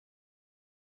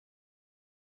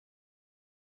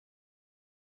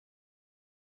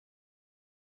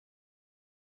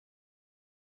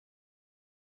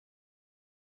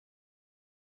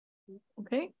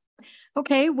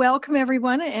Okay, welcome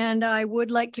everyone. And I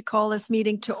would like to call this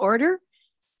meeting to order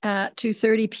at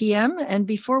 2:30 p.m. And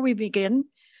before we begin,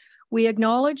 we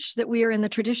acknowledge that we are in the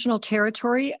traditional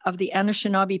territory of the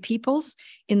Anishinaabe peoples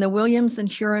in the Williams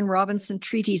and Huron-Robinson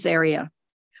Treaties area.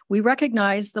 We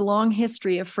recognize the long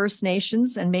history of First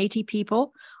Nations and Métis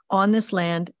people on this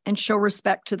land and show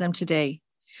respect to them today.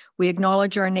 We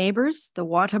acknowledge our neighbors, the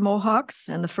Wata Mohawks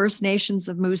and the First Nations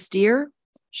of Moose Deer,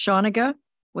 Shawniga,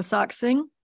 Wasauksing,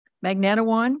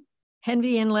 Magnetawan,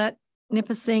 Henvey Inlet,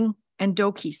 Nipissing, and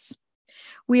Dokis.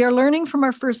 We are learning from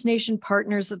our First Nation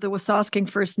partners of the Wasauksing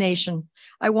First Nation.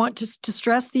 I want to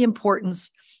stress the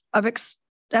importance of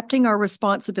accepting our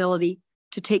responsibility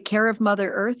to take care of Mother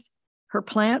Earth, her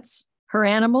plants, her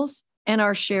animals, and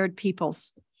our shared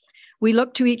peoples. We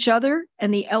look to each other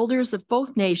and the elders of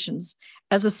both nations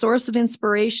as a source of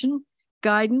inspiration,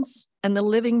 guidance, and the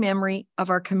living memory of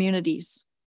our communities.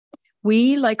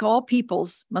 We, like all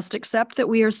peoples, must accept that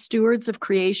we are stewards of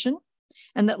creation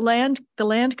and that the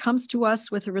land comes to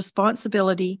us with a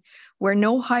responsibility where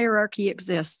no hierarchy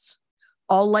exists.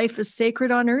 All life is sacred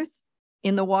on earth,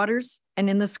 in the waters, and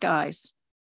in the skies.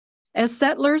 As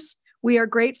settlers, we are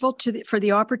grateful for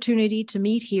the opportunity to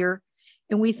meet here,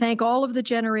 and we thank all of the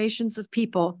generations of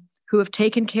people who have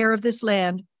taken care of this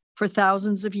land for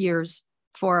thousands of years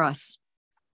for us.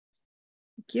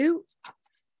 Thank you.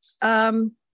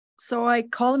 So I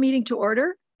call the meeting to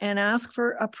order and ask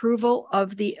for approval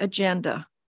of the agenda.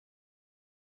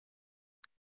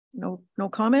 No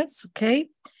comments, okay.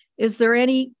 Is there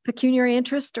any pecuniary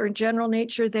interest or general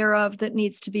nature thereof that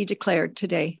needs to be declared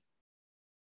today?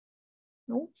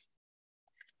 No.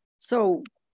 So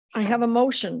I have a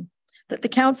motion that the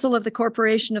Council of the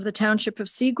Corporation of the Township of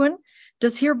Seguin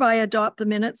does hereby adopt the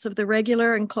minutes of the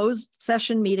regular and closed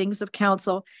session meetings of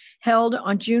Council held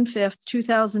on June 5th,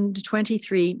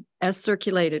 2023 as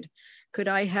circulated. Could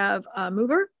I have a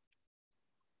mover?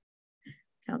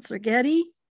 Councillor Getty.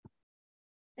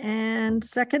 And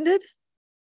seconded?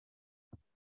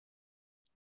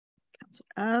 Councillor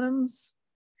Adams.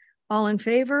 All in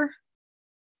favor?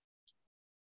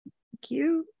 Thank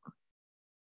you.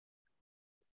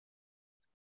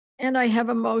 And I have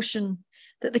a motion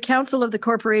that the Council of the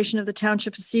Corporation of the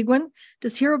Township of Seguin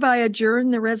does hereby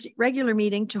adjourn the regular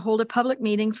meeting to hold a public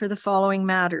meeting for the following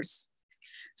matters.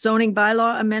 Zoning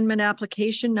bylaw amendment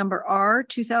application number R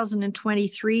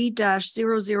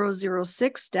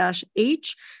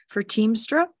 2023-0006-H for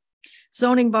Teamstra.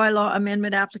 Zoning bylaw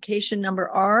amendment application number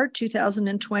R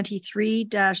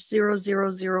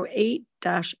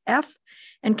 2023-0008-F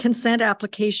and consent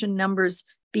application numbers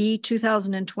B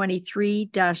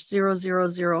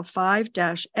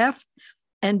 2023-0005-F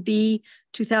and B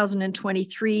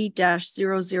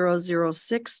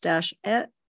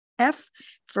 2023-0006-F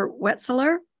for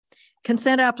Wetzeler.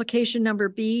 Consent application number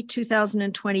B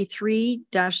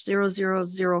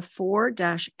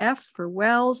 2023-0004-F for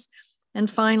Wells. And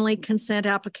finally, consent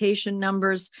application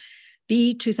numbers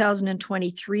B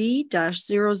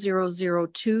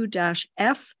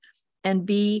 2023-0002-F and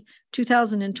B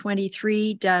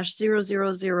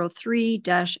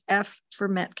 2023-0003-F for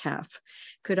Metcalf.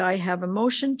 Could I have a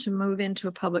motion to move into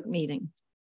a public meeting?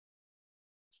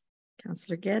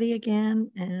 Councillor Getty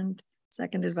again, and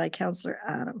seconded by Councillor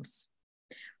Adams.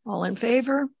 All in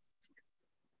favor?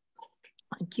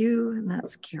 Thank you, and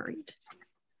that's carried.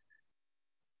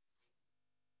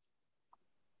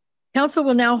 Council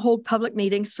will now hold public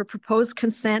meetings for proposed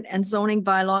consent and zoning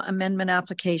bylaw amendment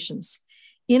applications.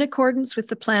 In accordance with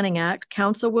the Planning Act,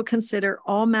 Council will consider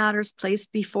all matters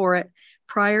placed before it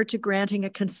prior to granting a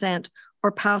consent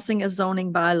or passing a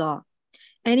zoning bylaw.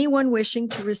 Anyone wishing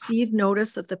to receive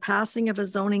notice of the passing of a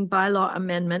zoning bylaw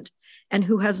amendment and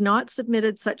who has not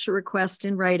submitted such a request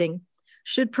in writing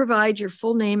should provide your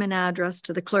full name and address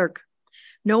to the clerk.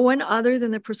 No one other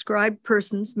than the prescribed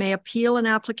persons may appeal an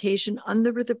application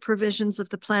under the provisions of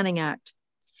the Planning Act.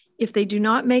 If they do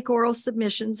not make oral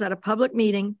submissions at a public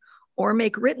meeting or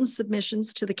make written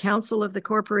submissions to the Council of the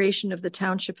Corporation of the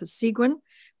Township of Seguin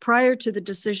prior to the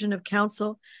decision of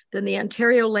Council, then the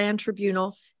Ontario Land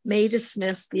Tribunal may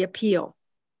dismiss the appeal.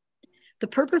 The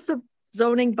purpose of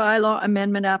zoning bylaw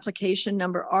amendment application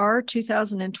number R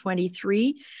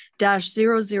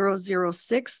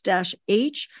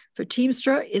 2023-0006-H for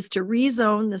Teamstra is to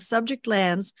rezone the subject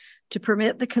lands to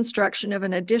permit the construction of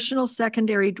an additional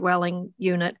secondary dwelling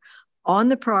unit on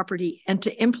the property and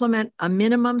to implement a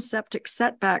minimum septic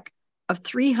setback of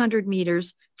 300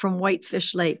 meters from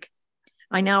Whitefish Lake.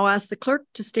 I now ask the clerk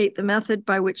to state the method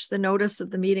by which the notice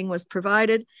of the meeting was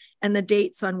provided and the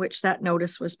dates on which that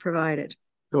notice was provided.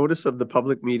 Notice of the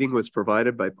public meeting was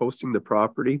provided by posting the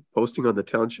property, posting on the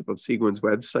Township of Seguin's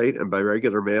website, and by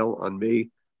regular mail on May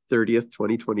 30th,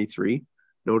 2023.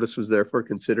 Notice was therefore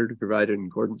considered to provide in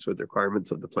accordance with the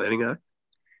requirements of the Planning Act.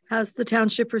 Has the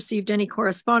township received any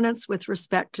correspondence with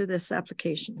respect to this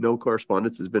application? No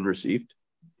correspondence has been received.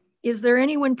 Is there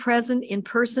anyone present in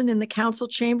person in the council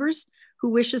chambers who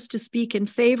wishes to speak in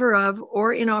favor of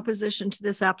or in opposition to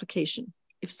this application?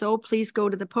 If so, please go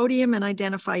to the podium and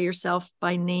identify yourself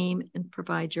by name and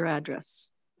provide your address.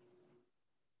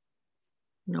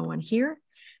 No one here.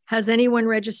 Has anyone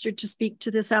registered to speak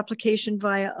to this application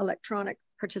via electronic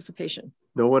participation?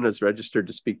 No one has registered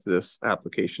to speak to this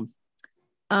application.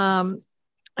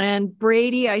 And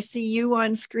Brady, I see you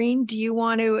on screen. Do you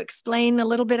want to explain a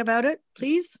little bit about it,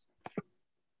 please?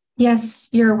 Yes,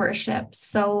 Your Worship.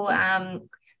 So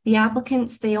the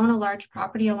applicants, they own a large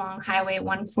property along Highway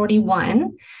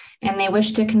 141, and they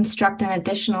wish to construct an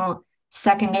additional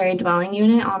secondary dwelling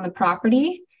unit on the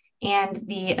property. And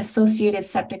the associated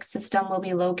septic system will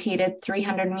be located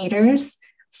 300 meters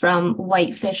from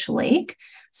Whitefish Lake.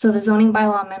 So the zoning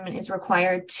bylaw amendment is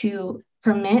required to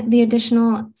permit the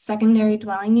additional secondary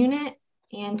dwelling unit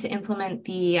and to implement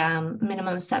the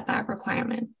minimum setback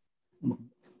requirement.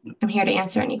 I'm here to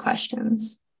answer any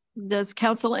questions. Does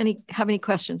council have any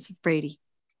questions of Brady?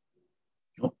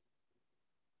 Nope.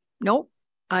 Nope,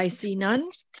 I see none.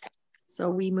 So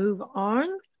we move on.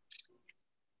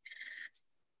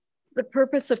 The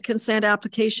purpose of consent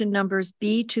application numbers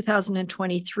B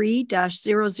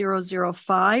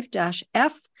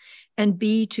 2023-0005-F and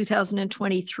B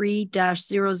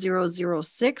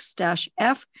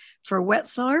 2023-0006-F for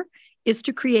Wetzlar is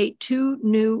to create 2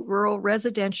 new rural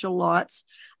residential lots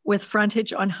with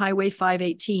frontage on Highway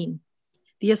 518.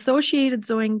 The associated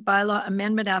zoning bylaw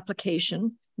amendment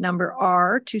application number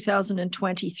R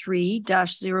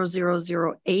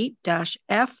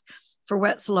 2023-0008-F for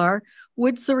Wetzlar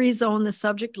would rezone the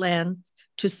subject land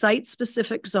to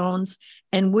site-specific zones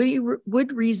and would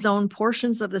rezone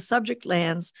portions of the subject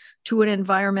lands to an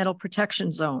environmental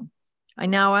protection zone. I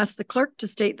now ask the clerk to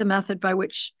state the method by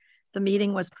which the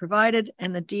meeting was provided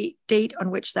and the date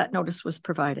on which that notice was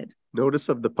provided. Notice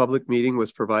of the public meeting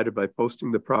was provided by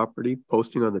posting the property,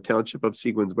 posting on the Township of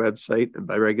Seguin's website, and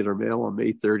by regular mail on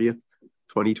May 30th,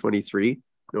 2023.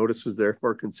 Notice was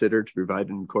therefore considered to provide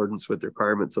in accordance with the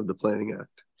requirements of the Planning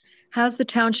Act. Has the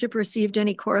township received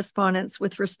any correspondence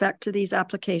with respect to these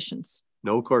applications?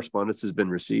 No correspondence has been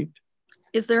received.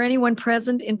 Is there anyone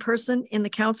present in person in the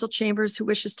council chambers who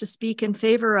wishes to speak in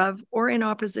favor of or in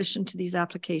opposition to these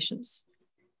applications?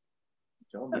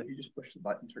 John, if you just push the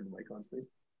button, turn the mic on, please.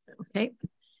 Okay.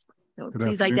 So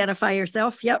please identify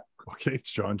yourself. Yep. Okay,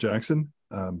 it's John Jackson.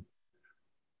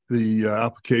 The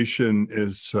application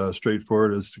is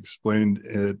straightforward, as explained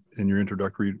in your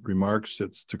introductory remarks.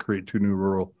 It's to create 2 new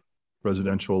rural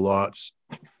residential lots.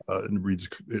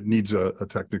 It needs a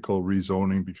technical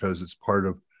rezoning because it's part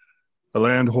of a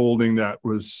land holding that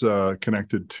was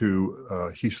connected to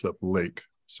Heaslip Lake.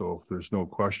 So if there's no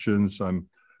questions, I'm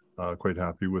quite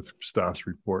happy with staff's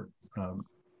report,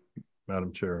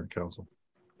 Madam Chair and Council.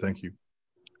 Thank you.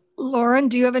 Lauren,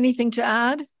 do you have anything to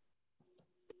add?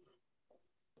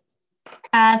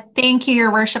 Thank you,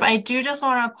 Your Worship. I do just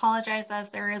want to apologize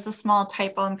as there is a small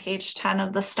typo on page 10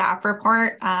 of the staff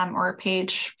report or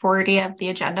page 40 of the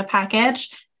agenda package.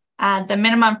 The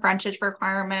minimum frontage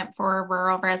requirement for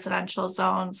rural residential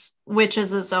zones, which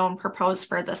is a zone proposed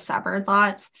for the severed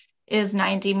lots, is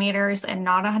 90 meters and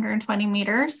not 120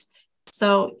 meters.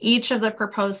 So each of the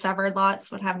proposed severed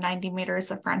lots would have 90 meters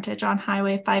of frontage on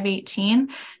Highway 518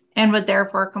 and would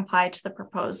therefore comply to the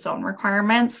proposed zone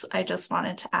requirements. I just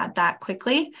wanted to add that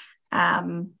quickly,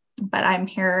 but I'm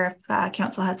here if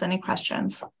council has any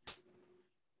questions.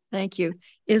 Thank you.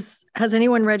 Has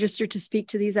anyone registered to speak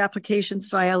to these applications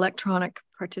via electronic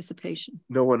participation?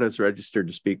 No one has registered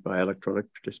to speak by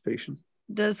electronic participation.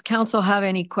 Does council have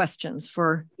any questions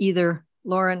for either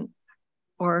Lauren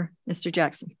or Mr.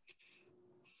 Jackson?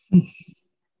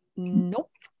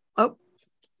 Nope. Oh,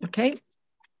 okay.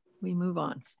 We move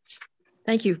on.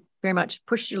 Thank you very much.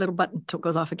 Push your little button until it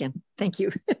goes off again. Thank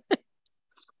you.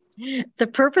 The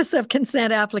purpose of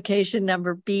consent application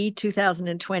number B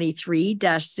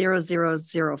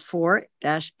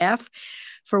 2023-0004-F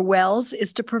for Wells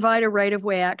is to provide a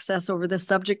right-of-way access over the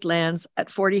subject lands at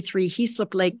 43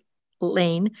 Heaslip Lake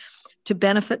Lane to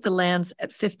benefit the lands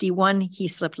at 51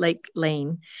 Heaslip Lake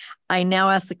Lane. I now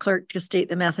ask the clerk to state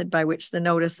the method by which the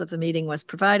notice of the meeting was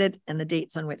provided and the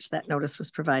dates on which that notice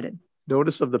was provided.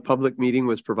 Notice of the public meeting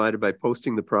was provided by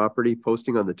posting the property,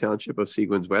 posting on the Township of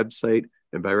Seguin's website,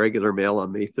 and by regular mail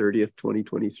on May 30th,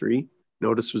 2023.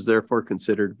 Notice was therefore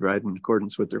considered provided in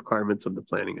accordance with the requirements of the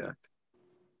Planning Act.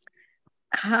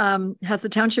 Has the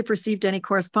township received any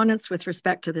correspondence with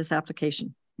respect to this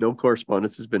application? No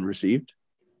correspondence has been received.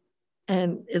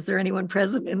 And is there anyone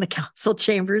present in the council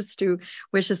chambers who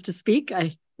wishes to speak?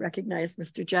 I recognize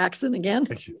Mr. Jackson again.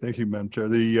 Thank you, Madam Chair.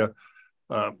 The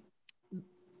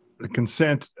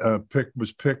consent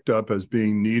was picked up as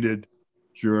being needed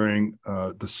during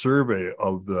the survey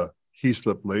of the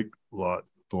Heaslip Lake lot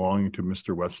belonging to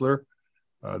Mr. Wessler.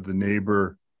 The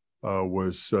neighbor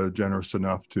was generous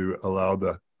enough to allow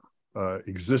the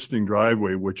existing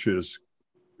driveway, which is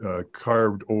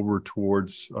carved over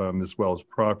towards Ms. Wells'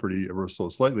 property ever so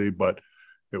slightly, but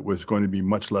it was going to be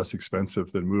much less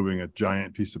expensive than moving a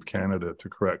giant piece of Canada to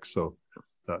correct. So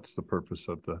that's the purpose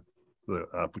of the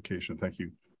application. Thank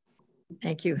you.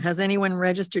 Thank you. Has anyone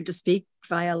registered to speak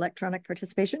via electronic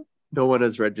participation? No one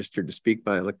has registered to speak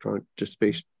by electronic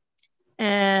participation.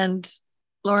 And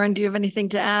Lauren, do you have anything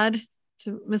to add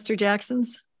to Mr.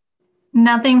 Jackson's?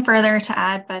 Nothing further to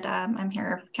add, but I'm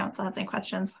here if council has any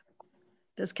questions.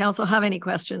 Does council have any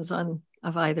questions of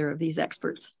either of these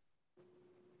experts?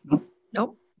 Nope.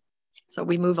 Nope. So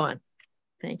we move on.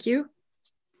 Thank you.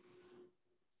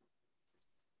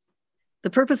 The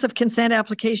purpose of consent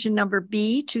application number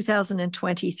B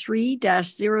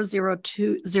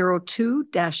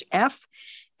 2023-00202-F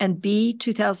and B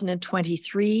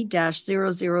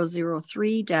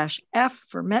 2023-0003-F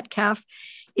for Metcalf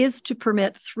is to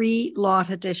permit 3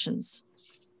 lot additions.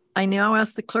 I now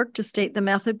ask the clerk to state the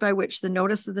method by which the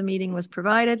notice of the meeting was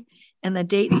provided and the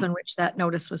dates on which that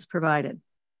notice was provided.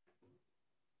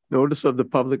 Notice of the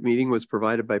public meeting was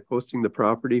provided by posting the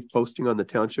property, posting on the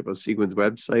Township of Seguin's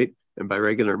website, and by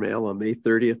regular mail on May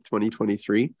 30th,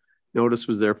 2023. Notice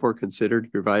was therefore considered to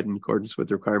be provided in accordance with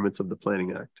the requirements of the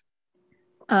Planning Act.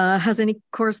 Has any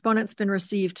correspondence been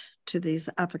received to these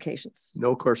applications?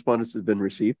 No correspondence has been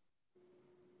received.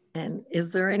 And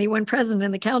is there anyone present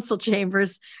in the council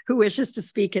chambers who wishes to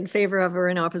speak in favor of or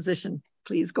in opposition?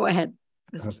 Please go ahead.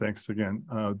 Thanks again.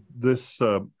 This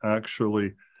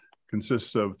actually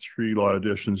consists of 3 lot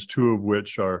additions, 2 of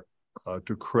which are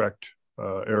to correct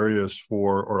areas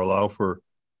for or allow for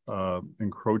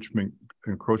encroachment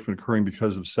occurring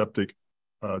because of septic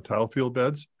tile field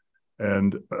beds.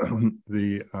 And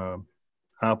the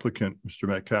applicant, Mr.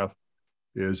 Metcalf,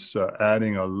 is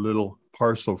adding a little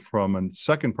parcel from a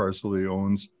second parcel he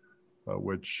owns,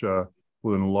 which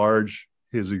will enlarge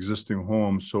his existing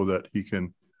home so that he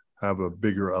can have a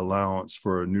bigger allowance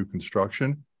for a new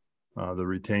construction. The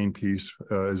retained piece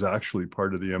is actually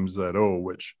part of the MZO,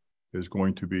 which is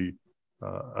going to be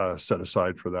set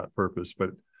aside for that purpose.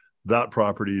 But that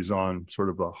property is on sort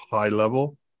of a high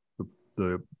level.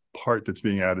 The part that's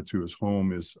being added to his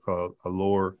home is a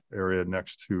lower area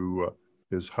next to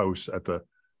his house at the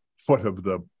foot of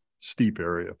the steep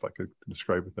area, if I could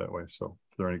describe it that way. So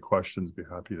if there are any questions, I'd be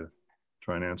happy to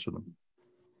try and answer them.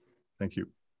 Thank you.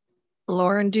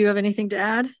 Lauren, do you have anything to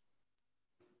add?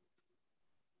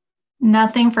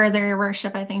 Nothing further, Your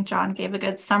Worship. I think John gave a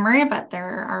good summary, but there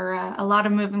are a lot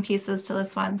of moving pieces to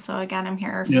this one. So again, I'm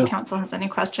here if council has any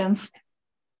questions.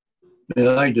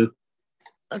 Yeah, I do.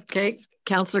 Okay,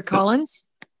 Councillor Collins.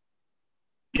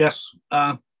 Yes,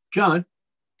 John,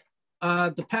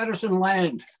 the Patterson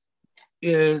land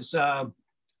is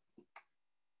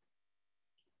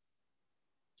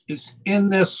in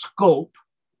this scope,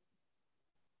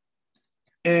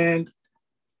 and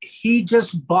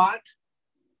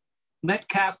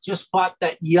Metcalf just bought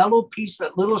that yellow piece,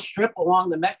 that little strip along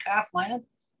the Metcalf land,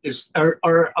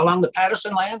 or along the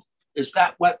Patterson land. Is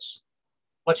that what's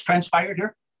transpired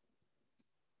here?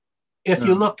 If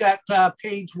you look at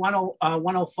page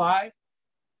 105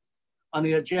 on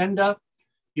the agenda,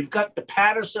 you've got the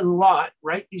Patterson lot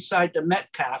right beside the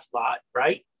Metcalf lot,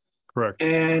 right? Correct.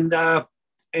 And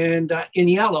in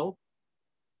yellow.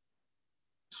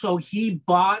 So he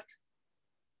bought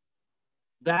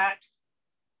that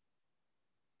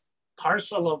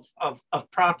parcel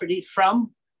of property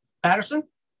from Patterson?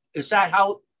 Is that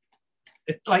how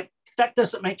it, like, that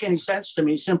doesn't make any sense to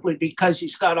me, simply because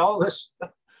he's got all this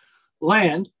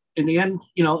land in the end,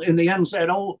 in the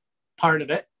MZO part of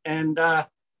it. And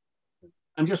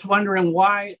I'm just wondering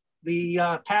why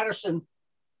the Patterson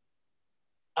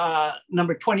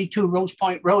number 22 Rose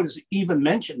Point Road is even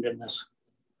mentioned in this.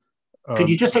 Could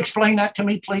you just explain that to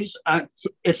me, please?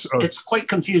 It's quite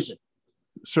confusing.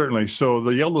 Certainly. So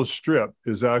the yellow strip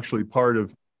is actually part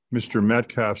of Mr.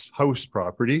 Metcalf's house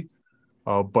property.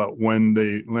 But when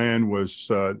the land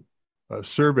was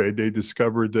surveyed, they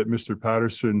discovered that Mr.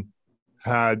 Patterson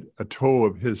had a toe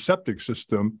of his septic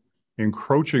system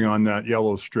encroaching on that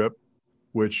yellow strip.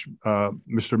 which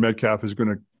Mr. Metcalf is going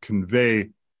to convey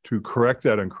to correct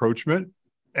that encroachment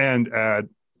and add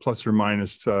plus or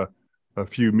minus a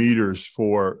few meters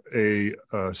for a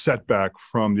setback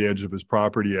from the edge of his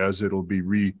property as it'll be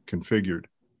reconfigured.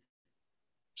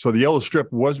 So the yellow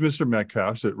strip was Mr.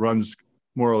 Metcalf's. It runs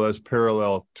more or less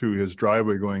parallel to his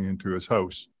driveway going into his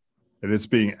house. And it's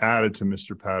being added to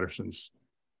Mr. Patterson's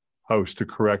house to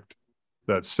correct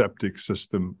that septic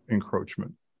system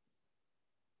encroachment.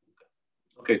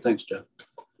 Okay, thanks, Jeff.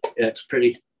 Yeah, it's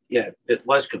pretty, yeah, it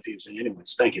was confusing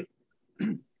anyways. Thank you.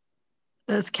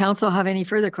 Does council have any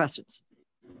further questions?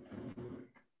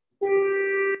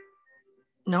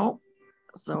 No.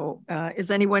 So is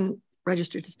anyone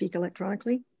registered to speak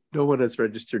electronically? No one is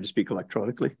registered to speak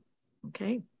electronically.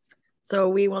 Okay. So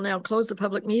we will now close the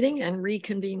public meeting and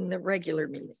reconvene the regular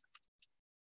meeting.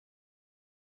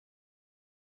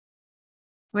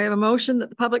 We have a motion that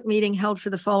the public meeting held for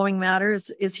the following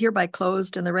matters is hereby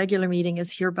closed and the regular meeting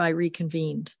is hereby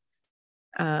reconvened.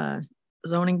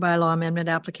 Zoning bylaw amendment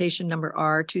application number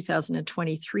R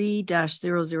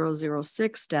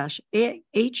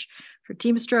 2023-0006-H for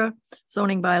Teamstra.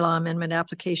 Zoning bylaw amendment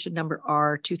application number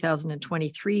R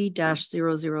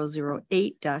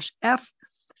 2023-0008-F.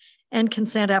 And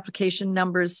consent application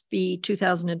numbers B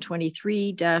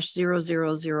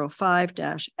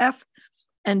 2023-0005-F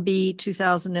and B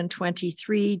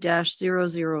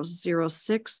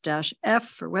 2023-0006-F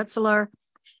for Wetzlar,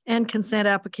 and consent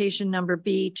application number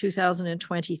B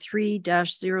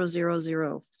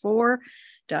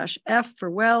 2023-0004-F for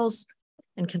Wells,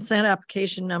 and consent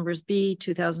application numbers B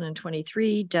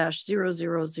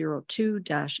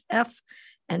 2023-0002-F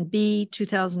and B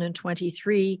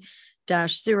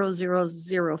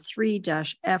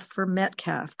 2023-0003-F for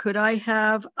Metcalf. Could I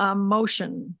have a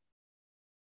motion?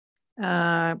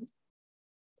 Okay,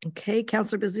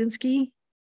 Councillor Bazinski,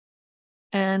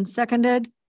 and seconded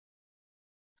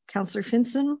Councillor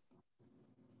Finson.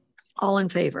 All in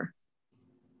favor?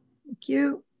 Thank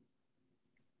you.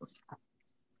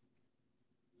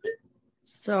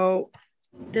 So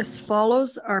this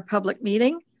follows our public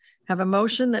meeting. Have a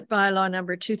motion that bylaw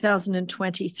number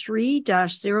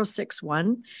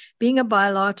 2023-061, being a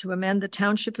bylaw to amend the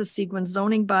Township of Seguin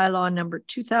zoning bylaw number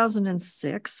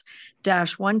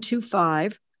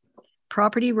 2006-125,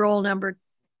 property roll number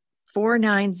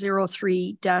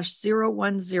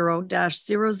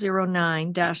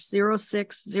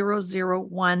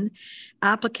 4903-010-009-06001,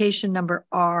 application number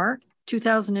R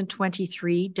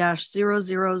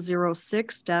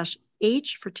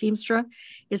 2023-0006-H for Teamstra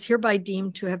is hereby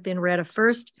deemed to have been read a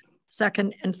first,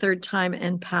 second, and third time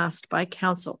and passed by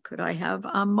council. Could I have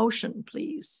a motion,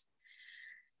 please?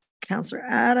 Councillor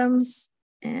Adams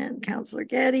and Councillor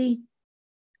Getty,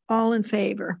 all in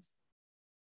favor?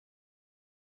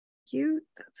 Thank you.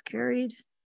 That's carried.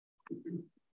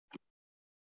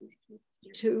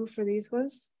 2 for these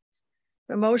was.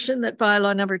 The motion that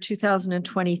bylaw number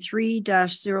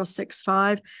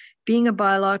 2023-065, being a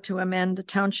bylaw to amend the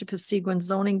Township of Seguin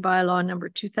zoning bylaw number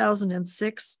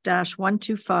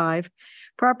 2006-125,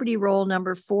 property roll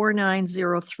number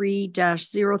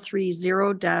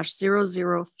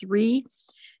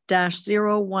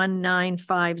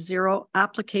 4903-030-003-01950,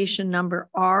 application number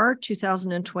R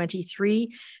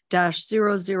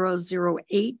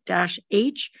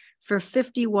 2023-0008-H for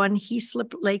 51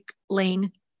 Heaslip Lake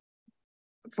Lane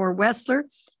for Wetzlar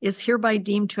is hereby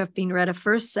deemed to have been read a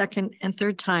first, second, and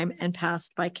third time and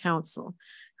passed by council.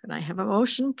 Could I have a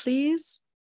motion, please?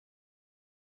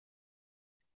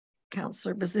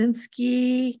 Councillor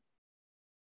Bazinski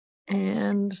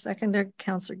and seconded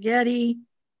Councillor Getty.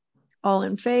 All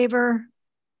in favor?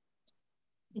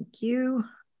 Thank you.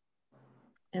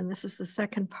 And this is the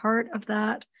second part of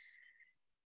that.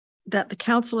 That the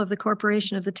Council of the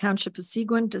Corporation of the Township of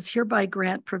Seguin does hereby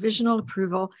grant provisional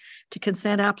approval to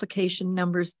consent application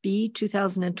numbers B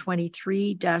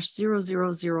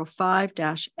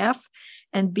 2023-0005-F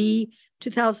and B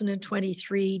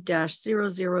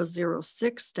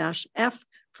 2023-0006-F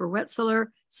for Wetzlar,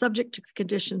 subject to the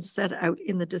conditions set out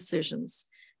in the decisions.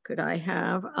 Could I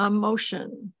have a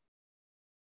motion?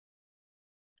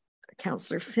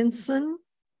 Councillor Finson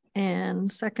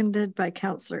and seconded by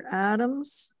Councillor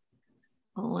Adams.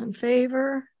 All in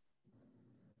favor?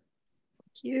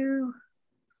 Thank you.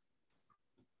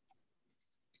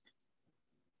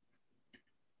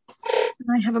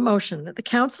 I have a motion that the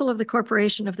Council of the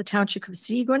Corporation of the Township of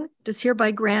Seguin does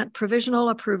hereby grant provisional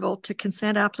approval to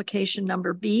consent application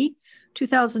number B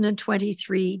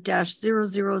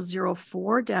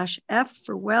 2023-0004-F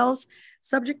for Wells,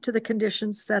 subject to the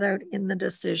conditions set out in the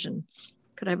decision.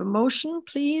 Could I have a motion,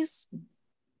 please?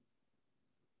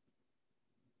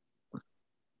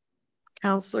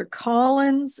 Councillor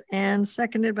Collins, and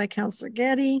seconded by Councillor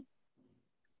Getty.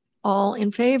 All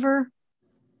in favor?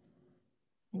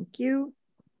 Thank you.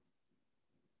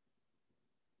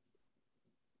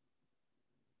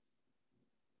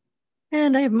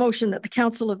 And I have motion that the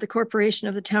Council of the Corporation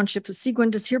of the Township of Seguin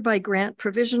does hereby grant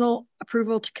provisional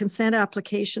approval to consent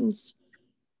applications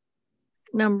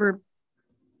number,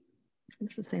 is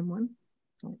this the same one?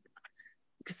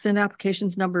 Consent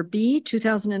applications number B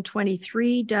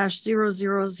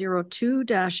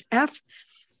 2023-0002-F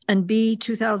and B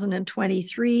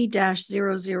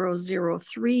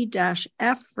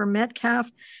 2023-0003-F for Metcalf,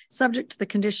 subject to the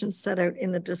conditions set out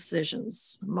in the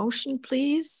decisions. Motion,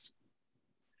 please.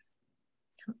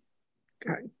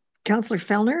 Councillor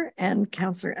Fellner and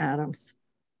Councillor Adams.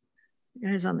 You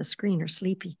guys on the screen are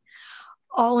sleepy.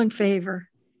 All in favor?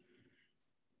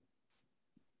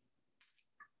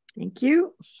 Thank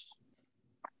you.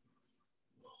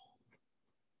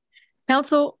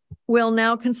 Council will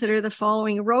now consider the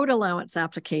following road allowance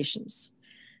applications.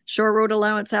 Shore Road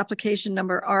Allowance Application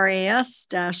Number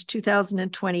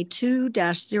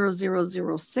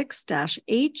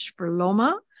RAS-2022-0006-H for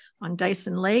Loma on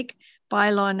Dyson Lake.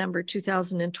 Bylaw number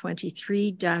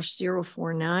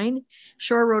 2023-049.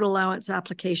 Shore Road Allowance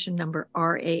Application Number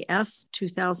RAS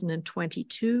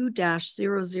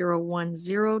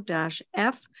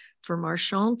 2022-0010-F for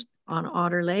Marchant on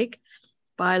Otter Lake.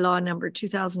 Bylaw number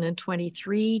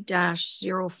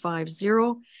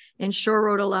 2023-050. And Shore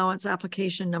Road Allowance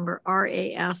Application Number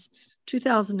RAS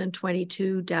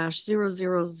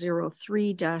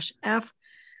 2022-0003-F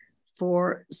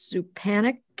for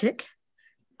Supanic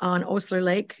on Osler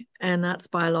Lake, and that's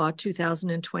bylaw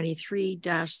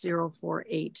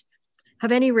 2023-048.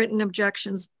 Have any written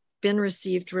objections been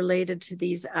received related to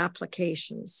these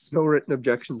applications? No written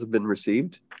objections have been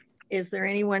received. Is there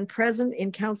anyone present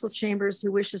in council chambers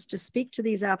who wishes to speak to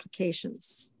these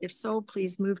applications? If so,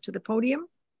 please move to the podium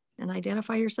and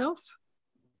identify yourself.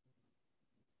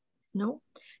 No.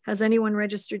 Has anyone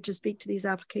registered to speak to these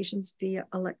applications via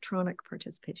electronic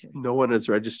participation? No one has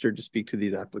registered to speak to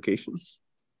these applications.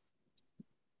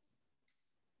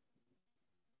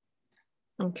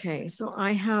 Okay, so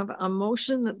I have a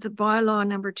motion that the bylaw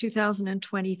number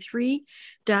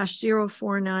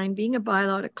 2023-049 being a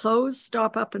bylaw to close,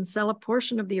 stop up and sell a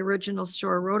portion of the original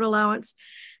Shore Road Allowance,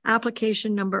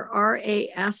 application number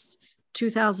RAS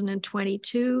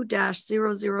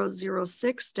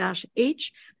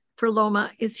 2022-0006-H for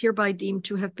Loma is hereby deemed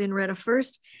to have been read a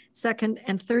first, second,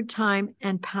 and third time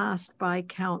and passed by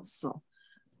council.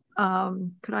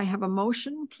 Could I have a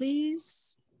motion,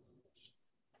 please?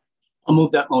 I'll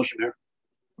move that motion, Mayor.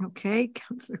 Okay,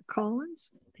 Councillor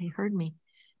Collins, they heard me.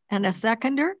 And a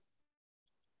seconder?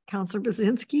 Councillor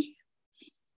Basinski?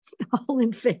 All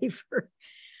in favor?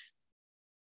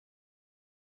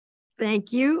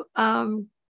 Thank you.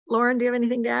 Lauren, do you have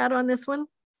anything to add on this one?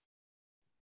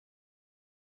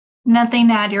 Nothing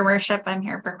to add, Your Worship. I'm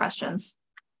here for questions.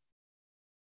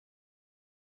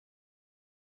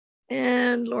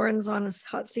 And Lauren's on a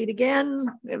hot seat again.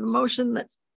 We have a motion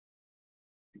that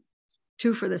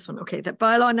two for this one. Okay, that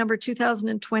bylaw number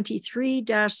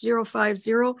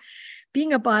 2023-050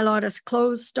 being a bylaw to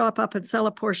close, stop up and sell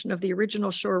a portion of the original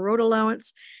Shore Road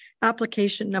Allowance,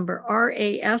 application number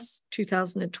RAS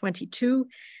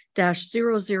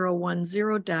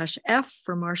 2022-0010-F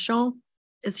for Marchant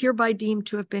is hereby deemed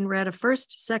to have been read a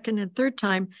first, second, and third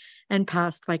time and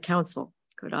passed by council.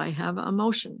 Could I have a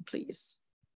motion, please?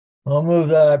 I'll move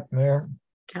that, Mayor.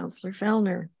 Councillor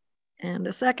Fellner and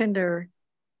a seconder.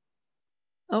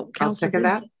 Oh, I'll second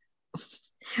that.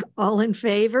 All in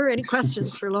favor? Any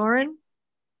questions for Lauren?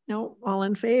 No, all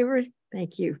in favor?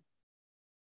 Thank you.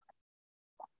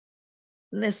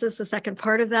 And this is the second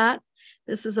part of that.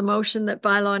 This is a motion that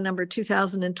bylaw number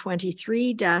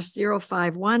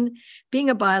 2023-051 being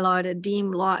a bylaw to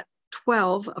deem lot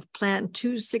 12 of Plan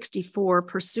 264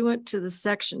 pursuant to the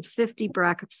section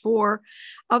 50(4)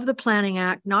 of the Planning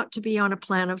Act not to be on a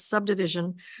plan of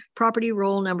subdivision, property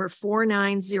roll number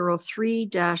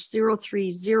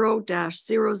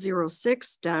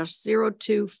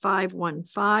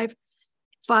 4903-030-006-02515,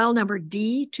 file number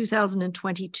D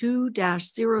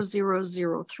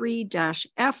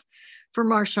 2022-0003-F for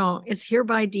Marchant is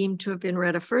hereby deemed to have been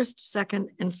read a first, second,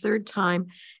 and third time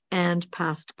and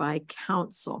passed by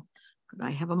council. Could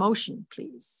I have a motion,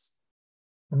 please?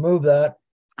 I'll move that.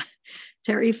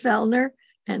 Terry Fellner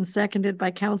and seconded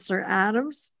by Councillor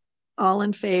Adams. All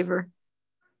in favor?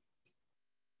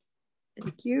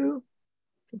 Thank you.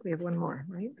 I think we have one more,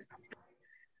 right?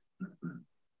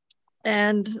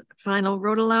 And final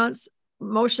road allowance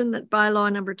motion that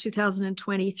bylaw number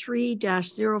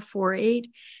 2023-048,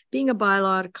 being a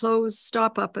bylaw to close,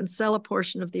 stop up, and sell a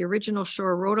portion of the original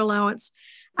shore road allowance,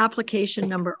 application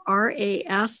number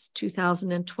RAS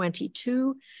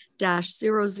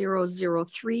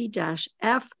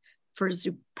 2022-0003-F for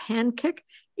Zupankik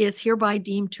is hereby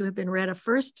deemed to have been read a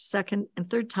first, second, and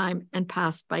third time and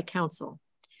passed by council.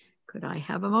 Could I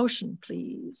have a motion,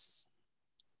 please?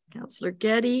 Councillor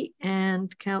Getty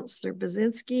and Councillor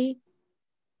Bazinski.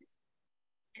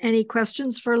 Any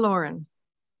questions for Lauren?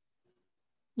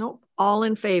 Nope, all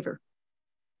in favor.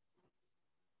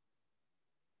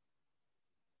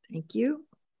 Thank you.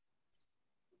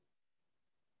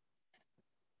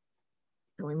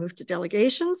 Then we move to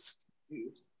delegations.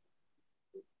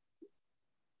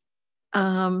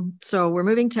 So we're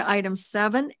moving to item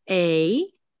 7A.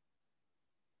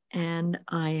 And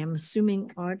I am assuming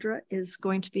Audra is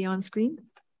going to be on screen.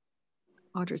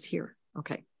 Audra's here.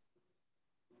 Okay.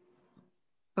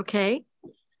 Okay.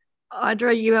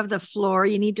 Audra, you have the floor.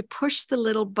 You need to push the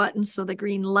little button so the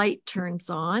green light turns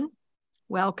on.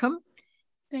 Welcome.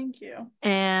 Thank you.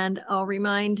 And I'll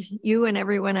remind you and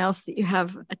everyone else that you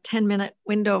have a 10-minute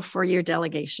window for your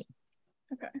delegation.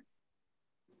 Okay.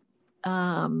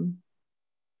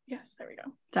 Yes, there we go.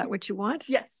 Is that what you want?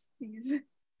 Yes, please.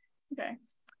 Okay.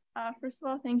 First of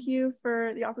all, thank you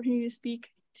for the opportunity to speak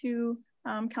to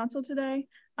council today.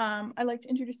 I'd like to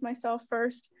introduce myself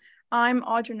first. I'm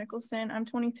Audra Nicholson. I'm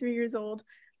 23 years old,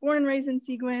 born and raised in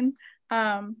Seguin.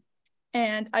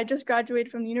 And I just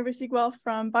graduated from the University of Guelph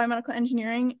from biomedical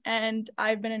engineering, and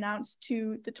I've been announced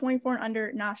to the 24 and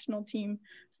under national team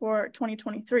for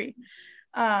 2023.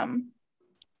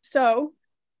 So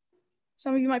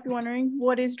some of you might be wondering,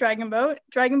 what is dragon boat?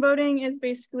 Dragon boating is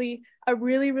basically a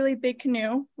really, really big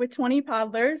canoe with 20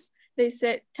 paddlers. They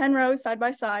sit 10 rows side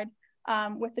by side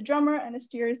with the drummer and the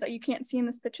steers that you can't see in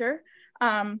this picture.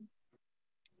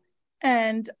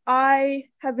 And I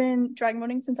have been dragon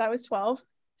boating since I was 12,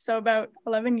 so about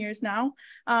 11 years now.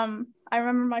 I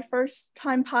remember my first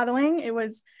time paddling. It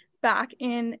was back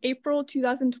in April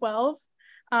 2012.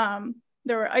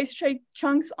 There were ice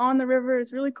chunks on the river. It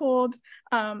was really cold.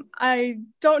 I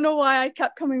don't know why I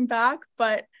kept coming back,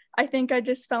 but I think I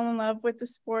just fell in love with the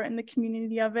sport and the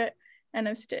community of it, and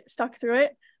I've stuck through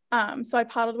it. So I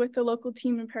paddled with the local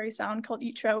team in Perry Sound called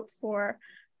Eat Trout for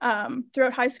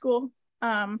throughout high school.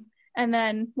 And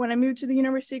then when I moved to the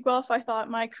University of Guelph, I thought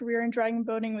my career in dragon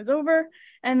boating was over.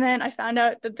 And then I found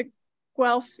out that the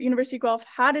University of Guelph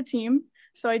had a team.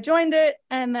 So I joined it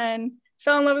and then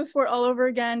fell in love with the sport all over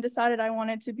again, decided I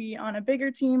wanted to be on a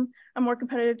bigger team, a more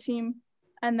competitive team.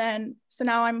 And then, so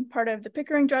now I'm part of the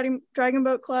Pickering Dragon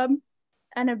Boat Club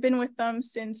and have been with them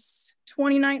since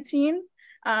 2019.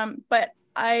 But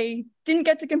I didn't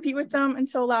get to compete with them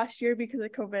until last year because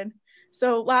of COVID.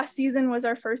 So last season was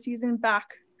our first season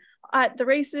back at the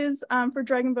races for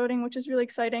dragon boating, which is really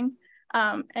exciting.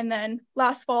 And then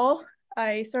last fall,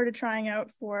 I started trying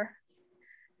out for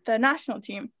the national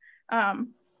team.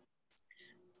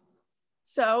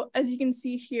 So as you can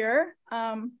see here,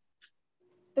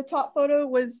 the top photo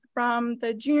was from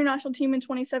the junior national team in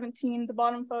 2017. The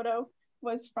bottom photo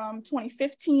was from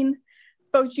 2015,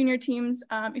 both junior teams.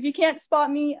 If you can't spot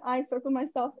me, I circled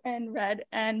myself in red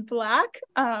and black.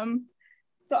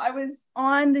 So I was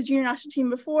on the junior national team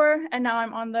before, and now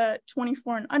I'm on the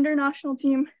 24 and under national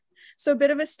team. So a bit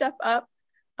of a step up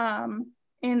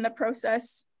in the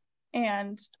process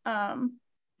and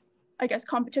I guess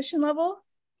competition level.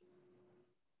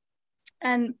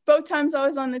 And both times I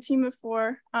was on the team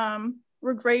before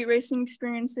were great racing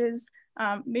experiences,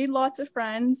 made lots of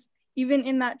friends. Even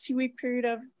in that 2-week period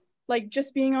of like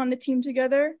just being on the team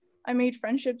together, I made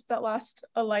friendships that last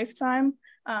a lifetime.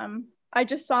 I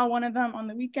just saw one of them on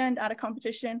the weekend at a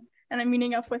competition, and I'm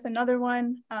meeting up with another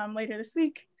one later this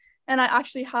week. And I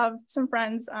actually have some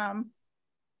friends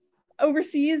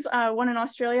overseas, one in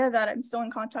Australia that I'm still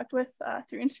in contact with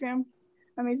through Instagram.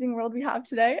 Amazing world we have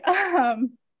today.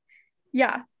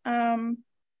 Yeah. And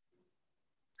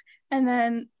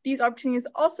then these opportunities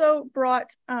also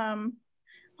brought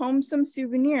home some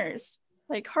souvenirs,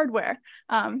 like hardware.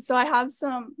 So I have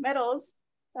some medals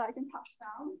that I can pass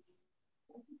down.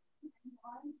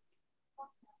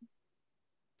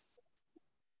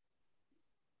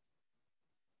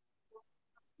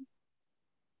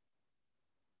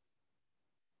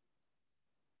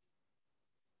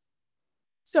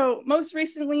 So most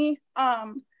recently,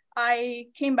 I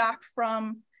came back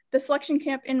from the selection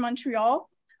camp in Montreal,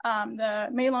 the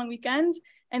May long weekend,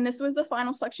 and this was the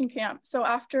final selection camp. So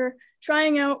after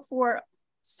trying out for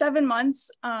 7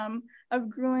 months of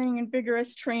grueling and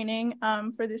vigorous training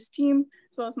for this team,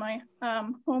 as well as my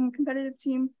home competitive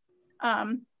team,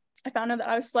 I found out that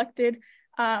I was selected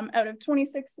out of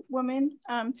 26 women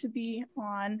to be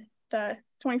on the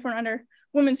 24 and under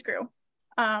women's crew.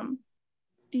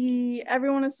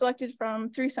 Everyone was selected from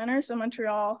 3 centers, so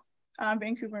Montreal,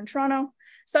 Vancouver, and Toronto.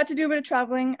 So I had to do a bit of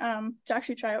traveling to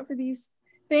actually try out for these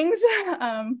things.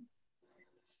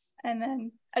 And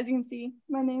then, as you can see,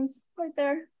 my name's right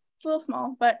there. It's a little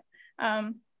small, but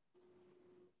I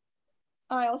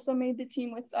also made the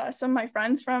team with some of my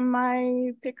friends from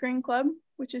my Pickering club,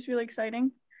 which is really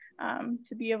exciting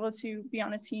to be able to be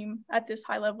on a team at this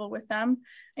high level with them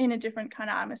in a different kind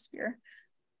of atmosphere.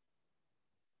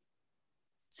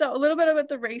 So a little bit about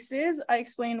the races. I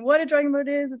explained what a dragon boat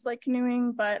is. It's like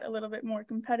canoeing, but a little bit more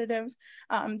competitive.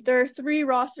 There are 3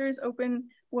 rosters, open,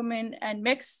 women, and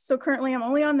mixed. So currently I'm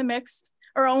only on the mixed,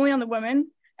 or only on the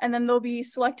women, and then they'll be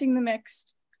selecting the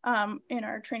mixed in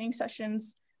our training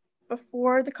sessions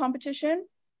before the competition.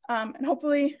 And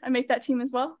hopefully I make that team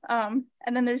as well. And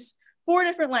then there's 4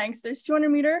 different lengths. There's 200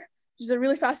 meter, which is a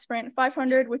really fast sprint,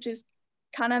 500, which is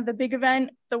kind of the big event,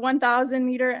 the 1,000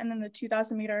 meter, and then the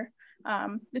 2,000 meter.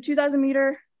 The 2,000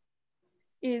 meter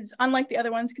is unlike the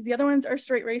other ones because the other ones are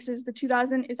straight races. The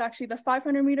 2,000 is actually the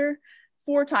 500 meter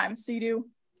 4 times. So you do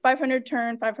 500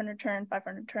 turn, 500 turn,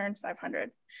 500 turn,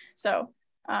 500. So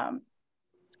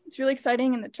it's really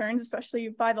exciting in the turns, especially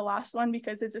by the last one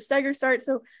because it's a stagger start.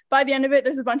 So by the end of it,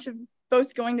 there's a bunch of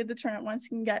boats going to the turn at once. It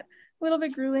can get a little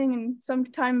bit grueling and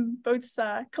sometimes boats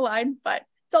collide, but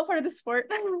it's all part of the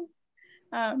sport.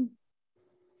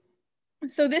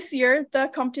 So this year, the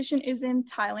competition is in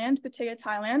Thailand, Pattaya,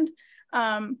 Thailand.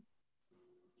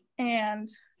 And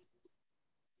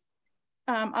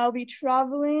I'll be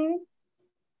traveling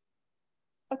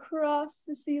across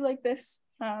the sea like this.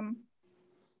 Oh,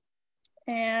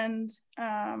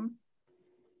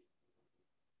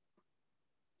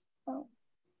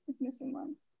 it's missing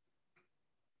one.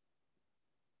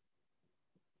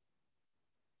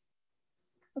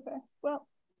 Okay, well,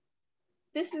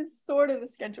 this is sort of the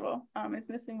schedule. It's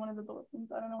missing one of the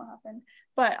bulletins. I don't know what happened,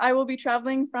 but I will be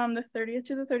traveling from the 30th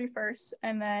to the 31st,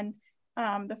 and then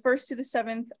the 1st to the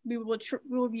 7th, we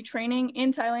will be training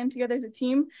in Thailand together as a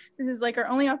team. This is like our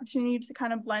only opportunity to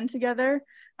kind of blend together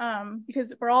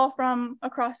because we're all from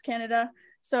across Canada.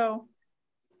 So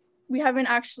we haven't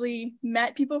actually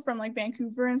met people from like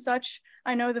Vancouver and such.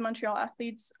 I know the Montreal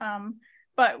athletes,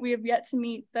 but we have yet to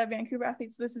meet the Vancouver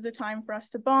athletes. So this is a time for us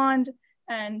to bond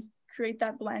and create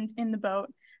that blend in the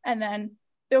boat. And then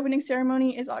the opening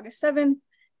ceremony is August 7th.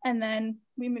 And then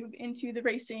we move into the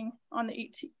racing on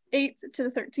the 8th to the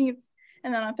 13th.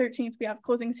 And then on 13th, we have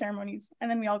closing ceremonies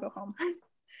and then we all go home.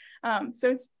 So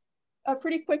it's a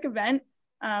pretty quick event,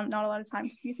 not a lot of time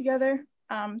to be together.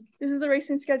 This is the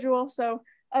racing schedule. So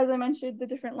as I mentioned, the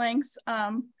different lengths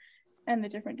and the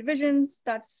different divisions,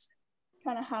 that's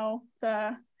kind of how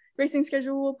the racing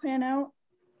schedule will plan out.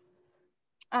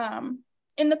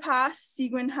 In the past,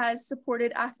 Seguin has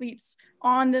supported athletes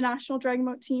on the national dragon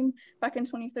boat team. Back in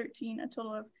 2013, a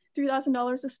total of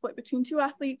 $3,000 was split between 2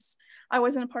 athletes. I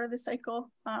wasn't a part of the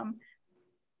cycle,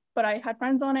 but I had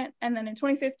friends on it. And then in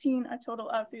 2015, a total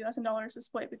of $3,000 was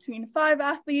split between 5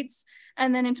 athletes.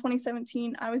 And then in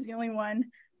 2017, I was the only one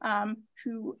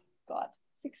who got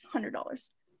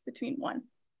 $600 between 1.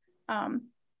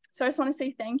 So I just want to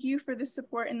say thank you for the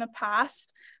support in the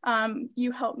past.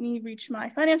 You helped me reach my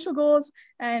financial goals,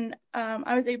 and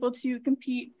I was able to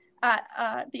compete at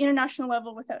the international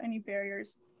level without any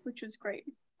barriers, which was great.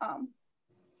 I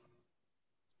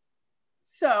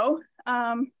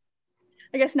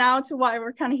guess now to why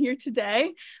we're kind of here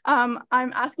today. I'm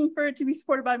asking for it to be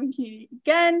supported by the community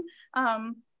again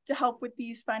to help with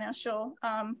these financial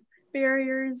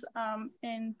barriers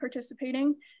in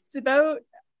participating. It's about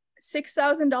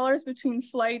 $6,000 between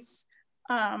flights,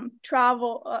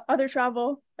 travel, other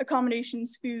travel,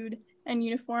 accommodations, food, and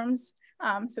uniforms.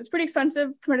 So it's pretty expensive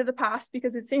compared to the past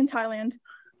because it's in Thailand,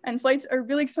 and flights are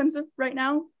really expensive right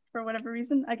now for whatever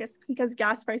reason, I guess because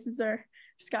gas prices are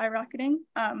skyrocketing.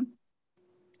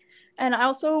 And I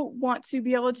also want to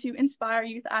be able to inspire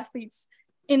youth athletes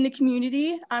in the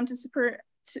community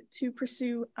to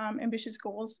pursue ambitious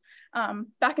goals.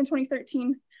 Back in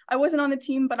 2013, I wasn't on the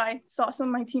team, but I saw some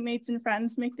of my teammates and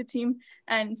friends make the team,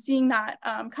 and seeing that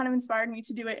kind of inspired me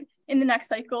to do it in the next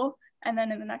cycle and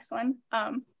then in the next one.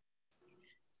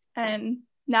 And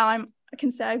now I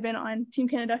can say I've been on Team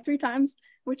Canada 3 times,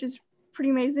 which is pretty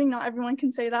amazing. Not everyone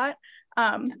can say that.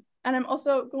 And I'm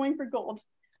also going for gold,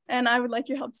 and I would like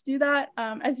your help to do that.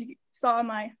 As you saw in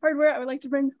my hardware, I would like to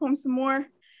bring home some more,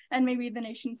 and maybe the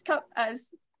Nations Cup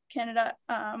as Canada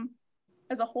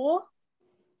as a whole.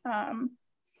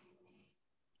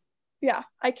 yeah,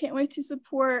 I can't wait to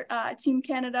support Team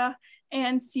Canada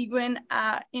and Seguin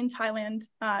in Thailand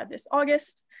this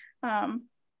August. And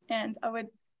I would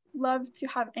love to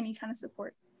have any kind of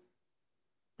support.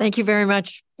 Thank you very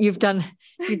much. You've done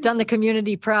the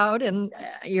community proud, and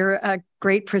you're a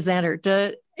great presenter.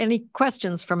 Any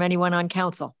questions from anyone on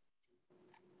council?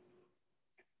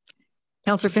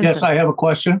 Councillor Finson. Yes, I have a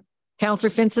question.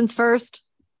 Councillor Finson's first.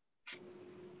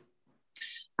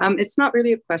 It's not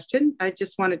really a question. I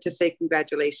just wanted to say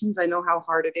congratulations. I know how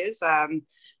hard it is.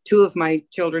 Two of my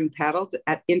children paddled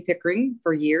in Pickering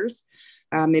for years,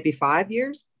 maybe 5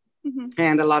 years. Mm-hmm.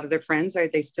 And a lot of their friends,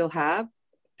 they still have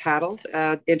paddled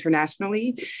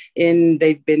internationally.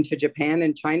 They've been to Japan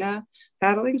and China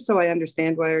paddling. So I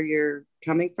understand where you're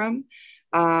coming from.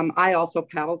 I also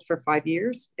paddled for 5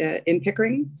 years in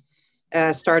Pickering,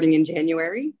 starting in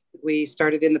January. We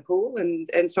started in the pool,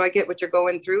 and so I get what you're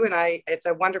going through, and it's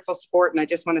a wonderful sport, and I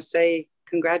just want to say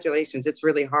congratulations. It's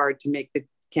really hard to make the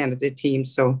Canada team,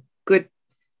 so good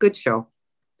show.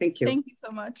 Thank you. Thank you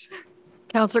so much.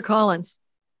 Councillor Collins.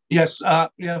 Yes,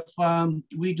 if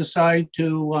we decide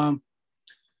to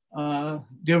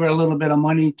give her a little bit of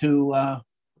money to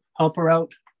help her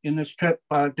out in this trip,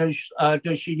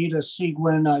 does she need a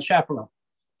Seguin chaperone?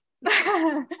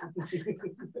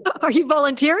 Are you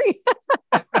volunteering?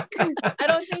 I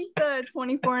don't think the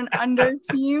 24 and under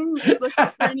team is looking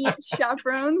for any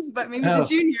chaperones, but maybe the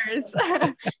juniors.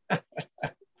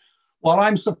 Well,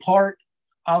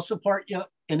 I'll support you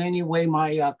in any way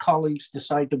my colleagues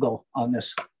decide to go on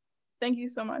this. Thank you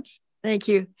so much. Thank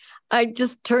you. I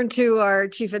just turned to our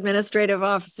Chief Administrative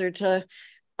Officer to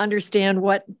understand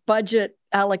what budget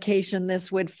allocation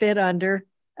this would fit under.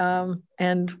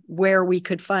 And where we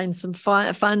could find some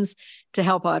funds to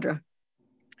help Audra.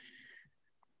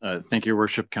 Thank you,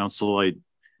 Worship Council.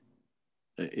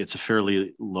 It's a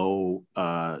fairly low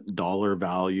dollar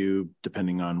value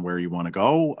depending on where you want to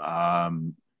go.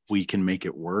 We can make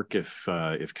it work if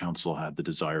Council had the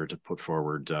desire to put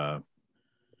forward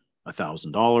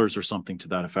 $1,000 or something to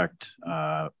that effect.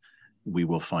 We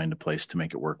will find a place to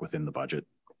make it work within the budget.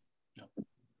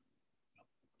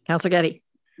 Councillor Getty.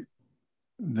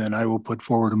 Then I will put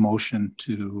forward a motion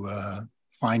to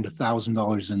find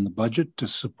 $1,000 in the budget to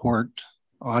support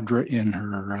Audra in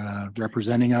her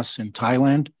representing us in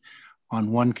Thailand,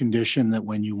 on one condition, that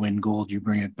when you win gold, you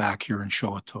bring it back here and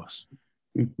show it to us.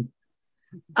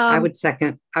 I would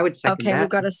second. Okay, that. We've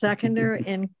got a seconder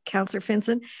in Councillor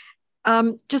Finson.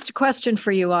 Just a question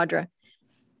for you, Audra.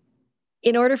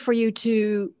 In order for you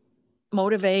to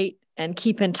motivate and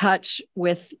keep in touch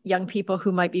with young people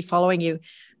who might be following you,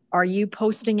 are you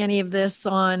posting any of this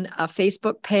on a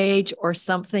Facebook page or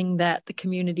something that the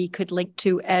community could link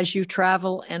to as you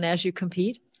travel and as you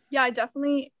compete? Yeah, I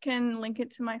definitely can link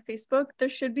it to my Facebook. There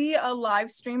should be a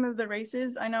live stream of the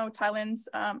races. I know Thailand's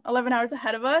 11 hours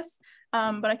ahead of us,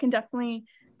 but I can definitely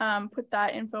put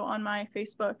that info on my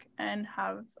Facebook and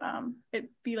have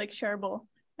it be like shareable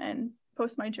and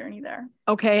post my journey there.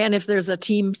 Okay, and if there's a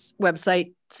team's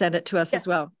website, send it to us as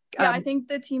well. Yeah, I think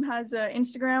the team has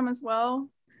Instagram as well.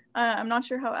 I'm not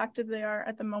sure how active they are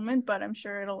at the moment, but I'm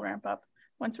sure it'll ramp up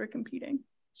once we're competing.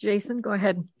 Jason, go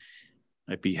ahead.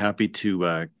 I'd be happy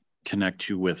to connect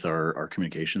you with our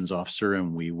communications officer,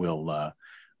 and we will.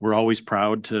 We're always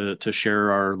proud to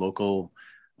share our local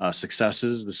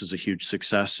successes. This is a huge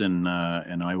success, and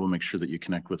I will make sure that you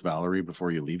connect with Valerie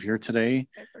before you leave here today,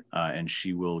 and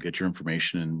she will get your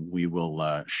information, and we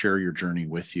will share your journey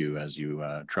with you as you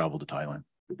travel to Thailand.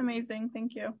 Amazing,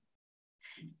 thank you.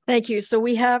 Thank you. So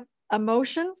we have a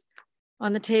motion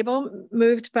on the table,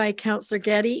 moved by Councillor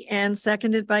Getty and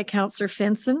seconded by Councillor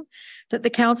Finson, that the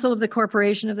Council of the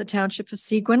Corporation of the Township of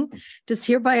Seguin does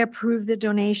hereby approve the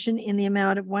donation in the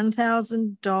amount of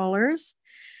 $1,000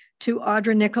 to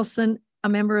Audra Nicholson, a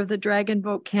member of the Dragon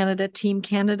Boat Canada Team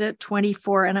Canada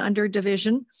 24 and under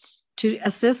division, to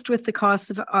assist with the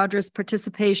costs of Audra's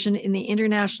participation in the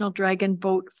International Dragon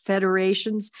Boat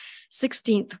Federation's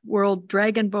 16th World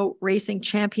Dragon Boat Racing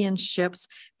Championships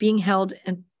being held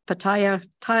in Pattaya,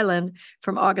 Thailand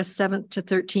from August 7th to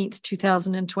 13th,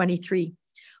 2023.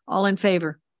 All in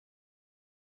favor?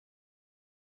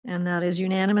 And that is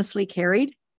unanimously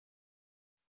carried.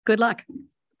 Good luck.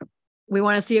 We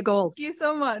want to see a gold. Thank you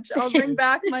so much. I'll bring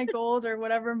back my gold or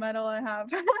whatever medal I have.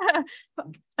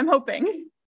 I'm hoping.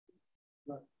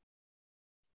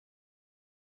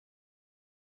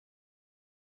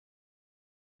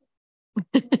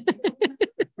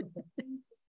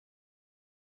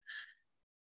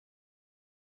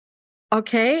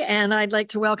 Okay, and I'd like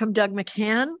to welcome Doug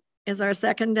McCann as our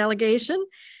second delegation,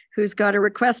 who's got a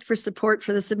request for support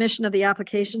for the submission of the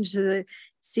application to the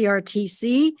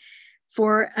CRTC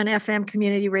for an FM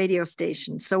community radio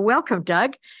station. So welcome,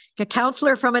 Doug, a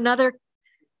counselor from another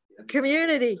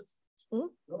community.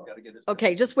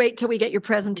 Okay, just wait till we get your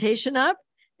presentation up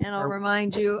and I'll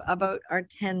remind you about our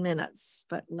 10 minutes,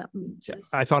 but let me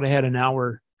just. I thought I had an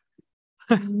hour.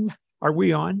 Are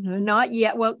we on? Not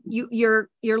yet. Well, you're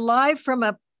live from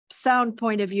a sound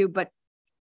point of view, but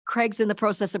Craig's in the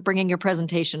process of bringing your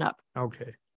presentation up.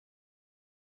 Okay.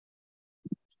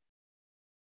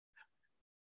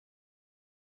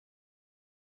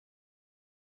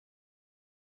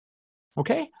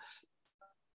 Okay.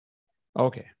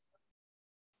 Okay.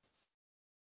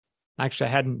 Actually,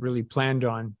 I hadn't really planned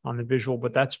on the visual,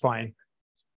 but that's fine.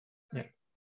 Yeah.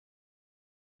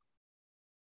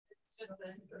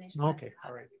 Okay.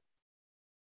 All right.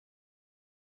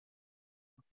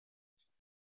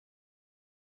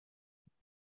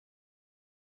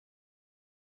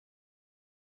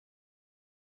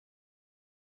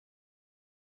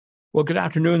 Well, good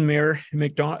afternoon, Mayor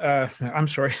McDermott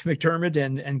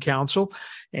and council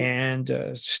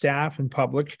and staff and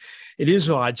public. It is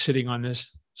odd sitting on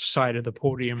this side of the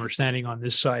podium or standing on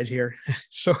this side here,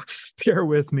 so bear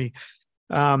with me.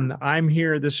 I'm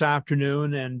here this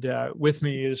afternoon, and with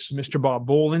me is Mr. Bob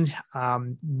Boland.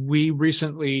 We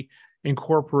recently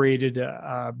incorporated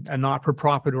a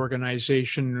not-for-profit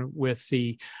organization with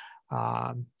the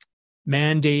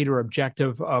mandate or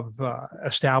objective of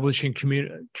establishing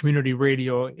community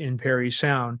radio in Parry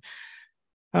Sound.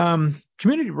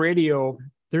 Community radio,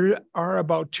 there are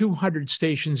about 200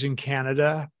 stations in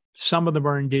Canada. Some of them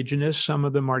are Indigenous, some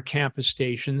of them are campus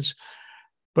stations.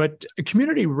 But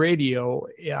community radio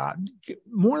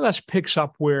more or less picks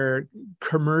up where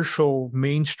commercial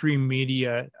mainstream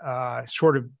media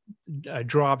sort of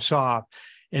drops off,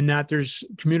 in that there's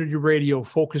community radio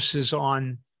focuses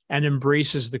on and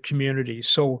embraces the community.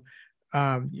 So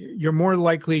you're more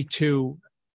likely to,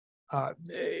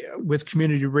 with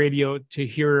community radio, to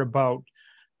hear about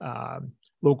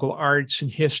local arts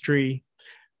and history,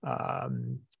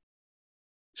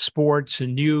 sports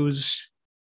and news,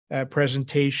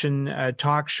 presentation,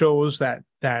 talk shows that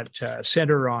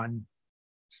center on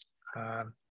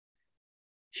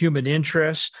human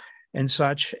interests and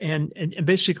such. And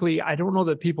basically, I don't know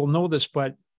that people know this,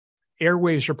 but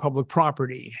airwaves are public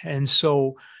property. And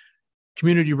so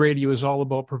community radio is all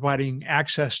about providing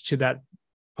access to that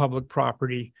public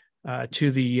property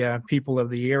to the people of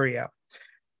the area.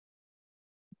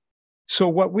 So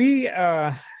what we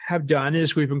have done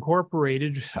is we've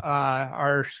incorporated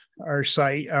our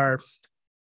site,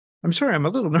 I'm sorry, I'm a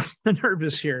little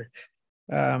nervous here.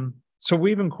 So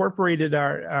we've incorporated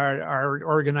our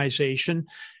organization,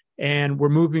 and we're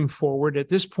moving forward. At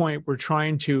this point, we're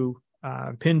trying to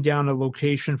pin down a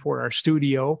location for our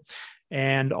studio,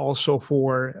 and also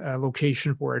for a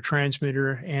location for a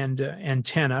transmitter and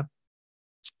antenna.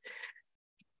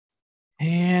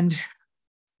 And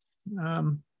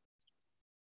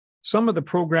some of the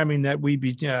programming that we'd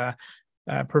be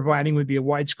providing would be a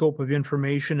wide scope of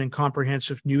information and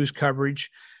comprehensive news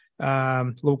coverage,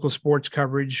 local sports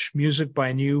coverage, music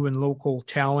by new and local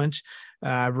talent,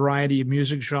 a variety of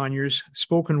music genres,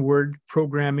 spoken word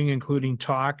programming, including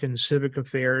talk and civic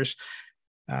affairs,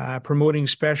 promoting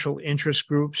special interest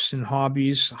groups and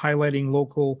hobbies, highlighting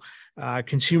local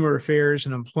consumer affairs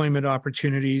and employment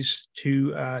opportunities,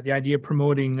 to the idea of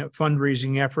promoting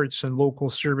fundraising efforts and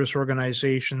local service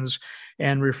organizations,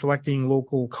 and reflecting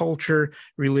local culture,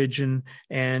 religion,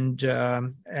 and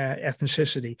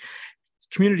ethnicity.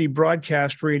 Community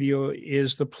broadcast radio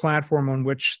is the platform on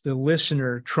which the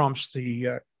listener trumps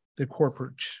the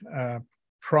corporate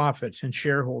profit and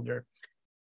shareholder.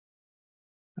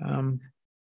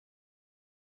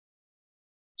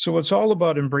 So it's all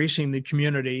about embracing the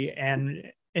community,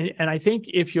 and I think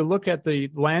if you look at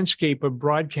the landscape of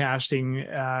broadcasting,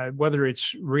 whether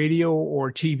it's radio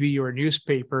or TV or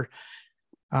newspaper,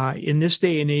 in this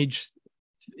day and age,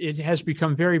 it has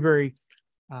become very, very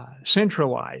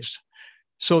centralized.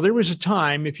 So there was a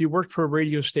time, if you worked for a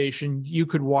radio station, you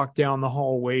could walk down the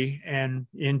hallway and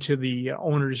into the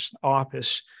owner's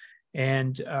office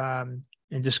and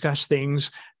discuss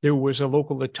things. There was a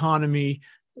local autonomy.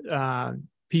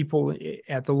 People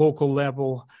at the local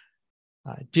level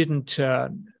didn't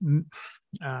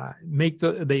make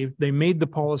they made the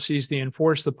policies, they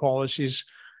enforced the policies,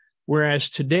 whereas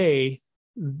today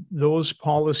those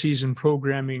policies and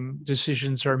programming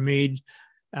decisions are made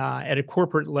at a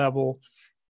corporate level,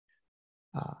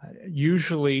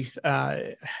 usually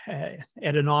at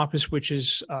an office which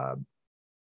is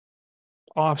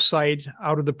off-site,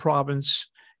 out of the province.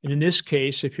 And in this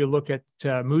case, if you look at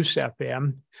Moose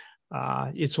FM,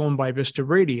 it's owned by Vista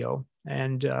Radio.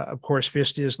 And of course,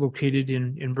 Vista is located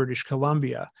in British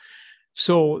Columbia.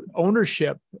 So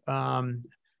ownership,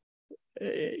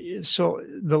 so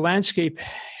the landscape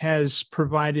has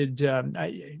provided,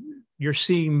 you're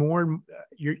seeing more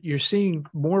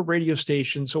radio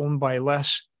stations owned by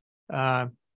less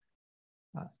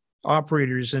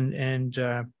operators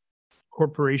and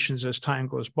corporations as time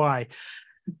goes by.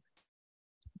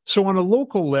 So on a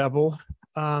local level,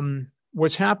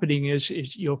 what's happening is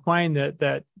you'll find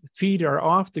that feed are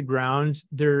off the ground.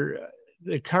 The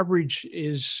coverage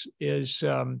is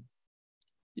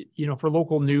for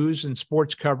local news and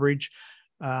sports coverage,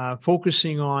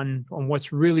 focusing on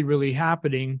what's really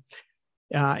happening.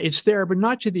 It's there, but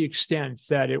not to the extent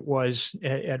that it was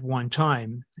at one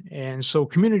time. And so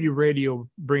community radio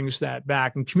brings that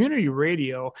back. And community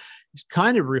radio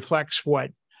kind of reflects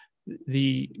what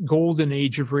the golden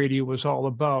age of radio was all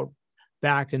about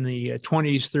back in the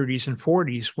 20s, 30s, and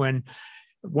 40s, when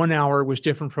 1 hour was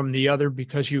different from the other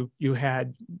because you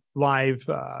had live,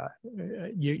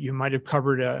 you might have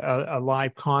covered a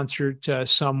live concert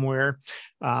somewhere.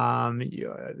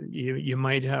 You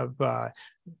might have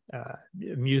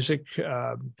music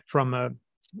from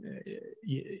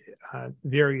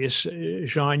various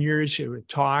genres,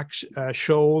 talks,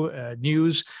 show,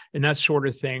 news, and that sort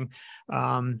of thing.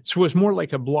 So it's more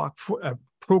like a block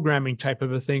programming type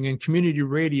of a thing, and community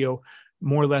radio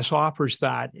more or less offers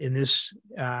that in this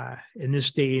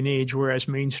day and age, whereas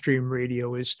mainstream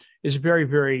radio is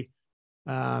very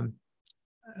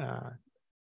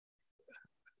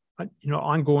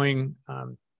ongoing,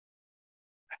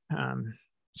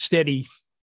 steady.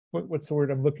 What's the word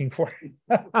I'm looking for?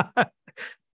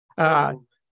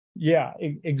 Yeah,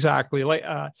 exactly. Like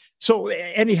so.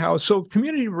 Anyhow, so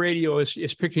community radio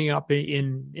is picking up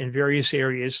in various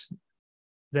areas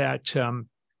that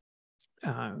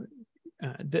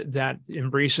that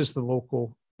embraces the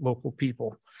local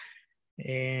people,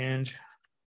 and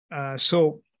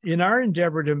so in our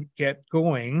endeavor to get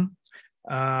going,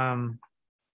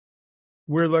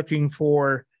 we're looking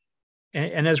for.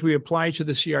 And as we apply to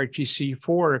the CRTC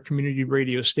for a community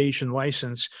radio station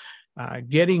license,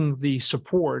 getting the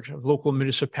support of local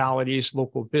municipalities,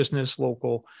 local business,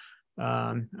 local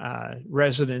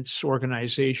residents,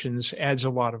 organizations adds a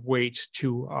lot of weight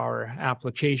to our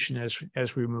application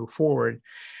as we move forward.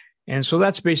 And so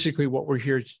that's basically what we're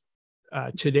here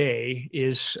today,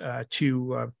 is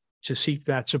to seek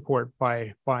that support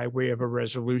by way of a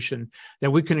resolution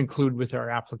that we can include with our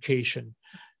application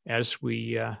as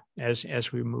we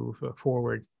move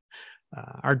forward.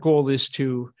 Our goal is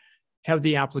to have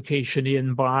the application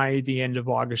in by the end of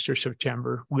August or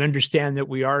September. We understand that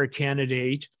we are a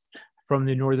candidate from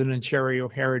the Northern Ontario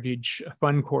Heritage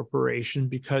Fund Corporation,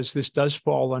 because this does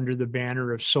fall under the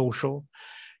banner of social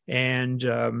and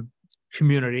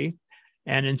community.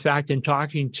 And in fact, in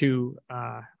talking to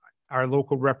our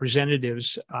local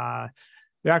representatives,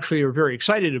 they actually are very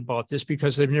excited about this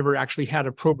because they've never actually had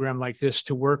a program like this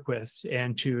to work with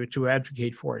and to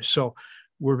advocate for. So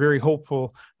we're very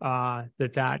hopeful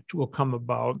that will come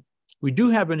about. We do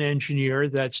have an engineer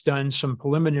that's done some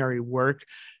preliminary work.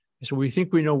 So we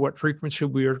think we know what frequency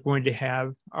we are going to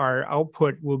have. Our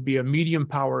output will be a medium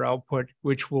power output,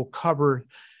 which will cover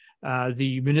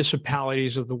the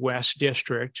municipalities of the West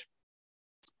District.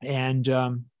 And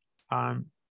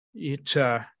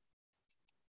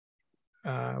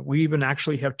we even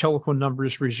actually have telephone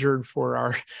numbers reserved for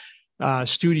our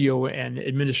studio and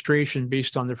administration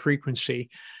based on the frequency.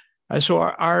 So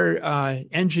our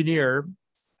engineer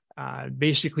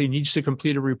basically needs to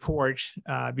complete a report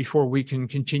before we can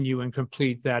continue and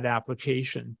complete that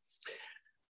application.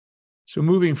 So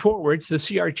moving forward, the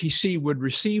CRTC would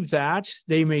receive that.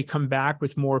 They may come back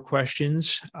with more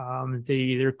questions.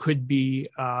 There could be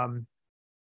a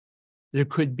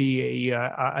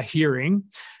hearing.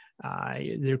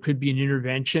 There could be an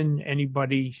intervention.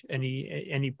 Anybody,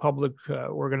 any public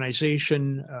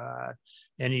organization,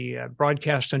 any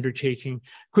broadcast undertaking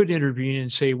could intervene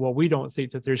and say, well, we don't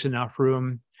think that there's enough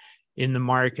room in the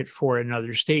market for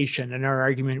another station. And our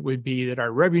argument would be that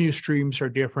our revenue streams are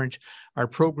different, our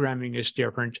programming is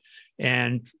different,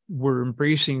 and we're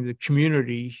embracing the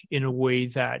community in a way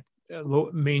that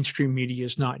mainstream media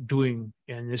is not doing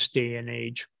in this day and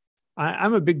age.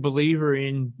 I'm a big believer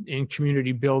in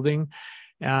community building.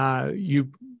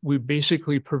 We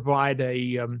basically provide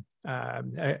a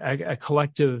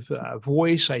collective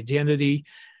voice, identity.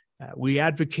 We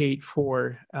advocate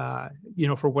for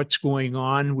what's going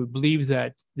on. We believe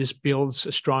that this builds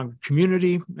a stronger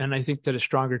community, and I think that a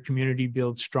stronger community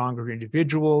builds stronger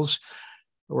individuals,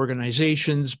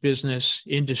 organizations, business,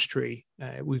 industry.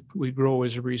 We grow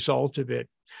as a result of it.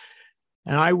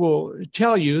 And I will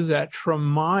tell you that from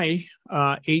my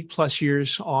 8+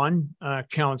 years on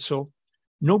council,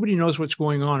 nobody knows what's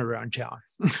going on around town.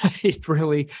 It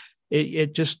really,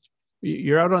 it just,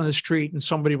 you're out on the street and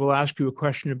somebody will ask you a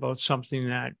question about something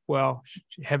that, well,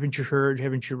 haven't you heard,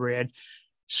 haven't you read?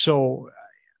 So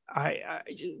I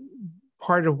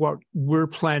part of what we're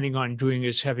planning on doing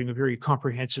is having a very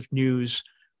comprehensive news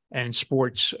and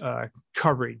sports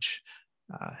coverage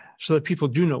so that people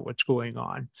do know what's going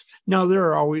on. Now,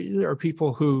 there are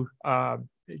people who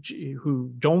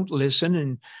don't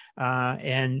listen,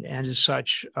 and as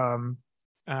such,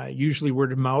 usually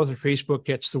word of mouth or Facebook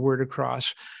gets the word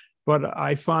across. But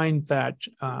I find that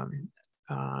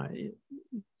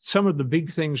some of the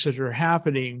big things that are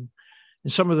happening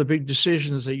and some of the big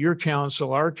decisions that your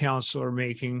council, our council are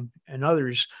making, and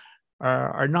others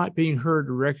are not being heard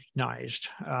or recognized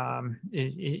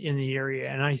in the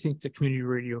area. And I think the community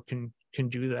radio can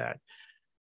do that.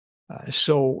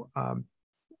 So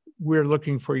we're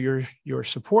looking for your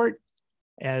support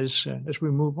as we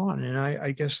move on. And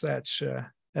I guess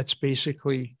that's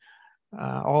basically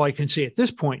all I can say at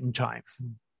this point in time.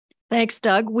 Thanks,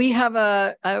 Doug. We have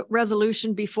a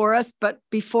resolution before us, but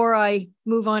before I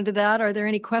move on to that, are there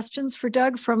any questions for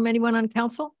Doug from anyone on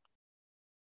council?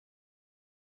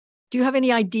 Do you have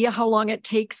any idea how long it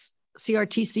takes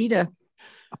CRTC to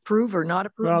approve or not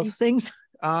approve these things?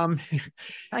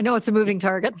 I know it's a moving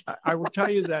target. I will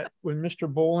tell you that when Mr.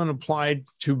 Boland applied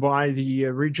to buy the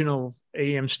regional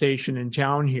AM station in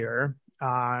town here,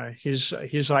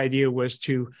 his idea was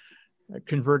to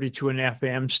convert it to an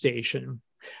FM station.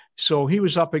 So he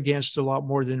was up against a lot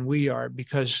more than we are,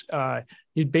 because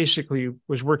he basically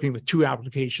was working with two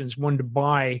applications: one to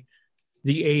buy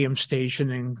the AM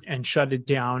station and shut it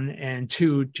down, and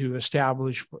two, to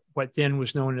establish what then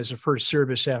was known as a first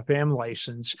service FM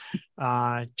license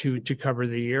to cover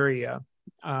the area.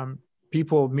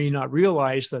 People may not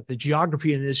realize that the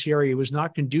geography in this area was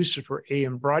not conducive for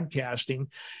AM broadcasting.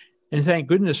 And thank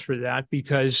goodness for that,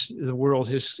 because the world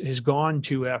has gone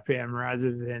to FM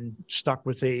rather than stuck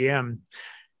with AM.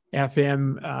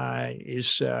 FM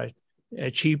is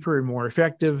cheaper and more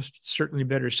effective, certainly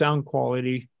better sound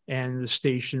quality, and the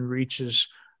station reaches,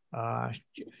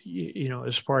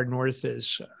 as far north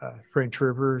as French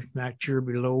River, MacTier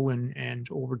below, and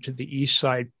over to the east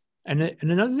side. And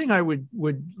another thing I would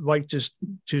like to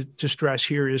stress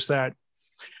here is that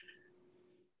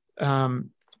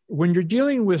when you're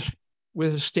dealing with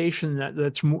a station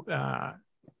that's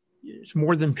it's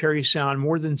more than Parry Sound,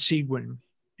 more than Seguin,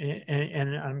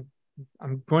 and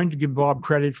I'm going to give Bob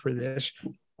credit for this.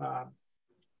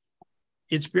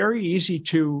 It's very easy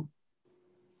to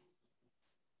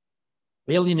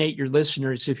alienate your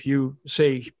listeners if you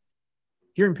say,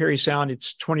 here in Parry Sound,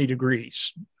 it's 20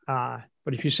 degrees.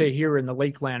 But if you say here in the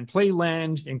Lakeland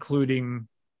Playland, including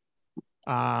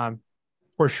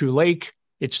Horseshoe Lake,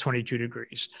 it's 22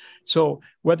 degrees. So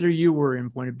whether you were in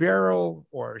Buena Barrel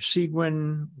or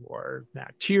Seguin or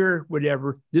MacTier,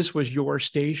 whatever, this was your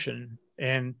station,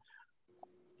 and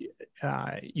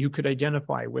you could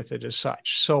identify with it as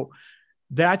such. So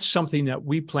that's something that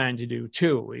we plan to do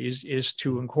too, is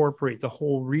to incorporate the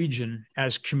whole region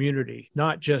as community,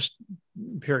 not just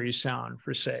Parry Sound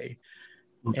per se.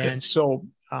 Okay. And so,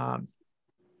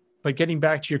 but getting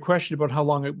back to your question about how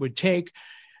long it would take,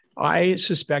 I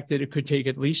suspect that it could take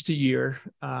at least a year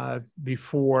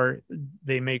before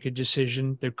they make a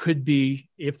decision. There could be,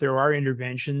 if there are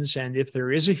interventions and if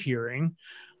there is a hearing,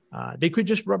 they could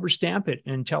just rubber stamp it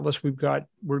and tell us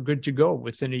we're good to go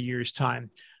within a year's time.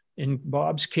 In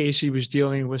Bob's case, he was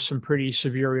dealing with some pretty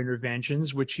severe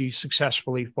interventions, which he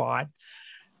successfully fought.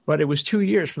 But it was 2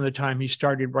 years from the time he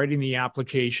started writing the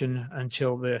application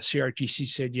until the CRTC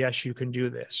said, yes, you can do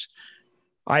this.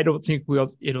 I don't think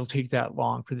it'll take that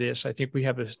long for this. I think we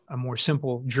have a more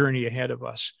simple journey ahead of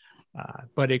us,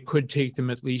 but it could take them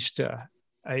at least a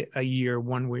year,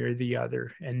 one way or the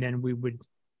other, and then we would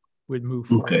move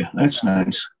forward. Okay, that's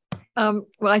nice. Well,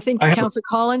 I think Councillor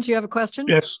Collins, you have a question?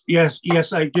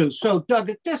 Yes, I do. So,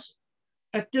 Doug,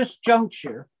 at this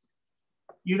juncture,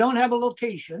 you don't have a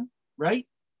location, right?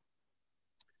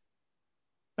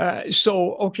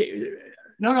 Okay.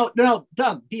 No,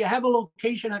 Doug, do you have a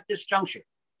location at this juncture?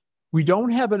 We don't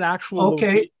have an actual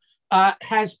location.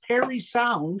 Has Parry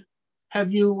Sound,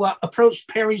 have you approached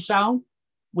Parry Sound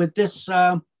with this?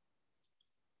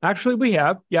 Actually, we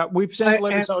have. Yeah, we've sent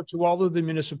letters out to all of the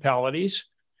municipalities.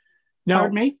 Now,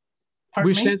 Pardon me?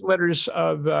 We sent letters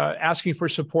of asking for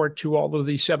support to all of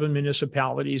the 7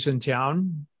 municipalities in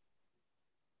town.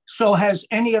 So has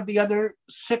any of the other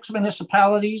 6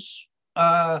 municipalities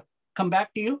come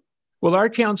back to you? Well, our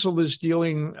council is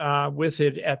dealing with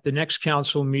it at the next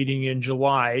council meeting in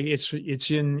July.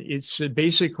 It's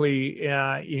basically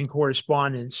in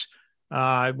correspondence,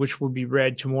 which will be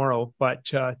read tomorrow, but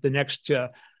the next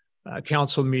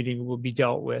council meeting will be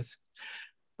dealt with.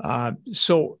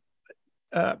 So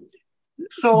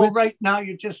right now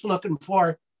you're just looking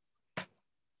for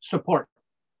support,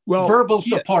 verbal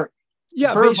support.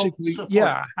 Yeah, verbal basically, support.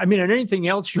 yeah. I mean, and anything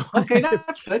else you want. Okay,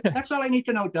 that's good. That's all I need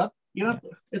to know, Doug. You know,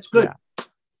 it's good.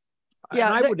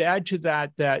 Yeah, and I would add to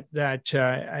that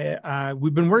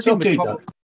we've been working with Doug.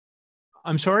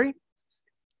 I'm sorry?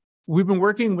 We've been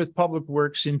working with Public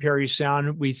Works in Parry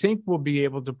Sound. We think we'll be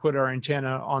able to put our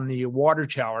antenna on the water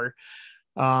tower.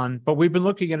 But we've been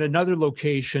looking at another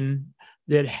location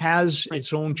that has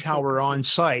its own tower on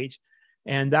site.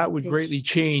 And that would greatly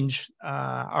change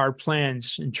our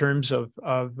plans in terms of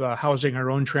housing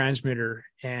our own transmitter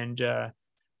and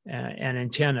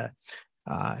antenna.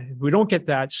 We don't get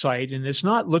that site, and it's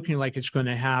not looking like it's going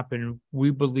to happen.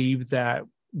 We believe that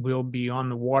we'll be on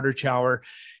the water tower.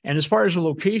 And as far as the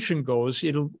location goes,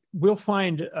 we'll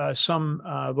find some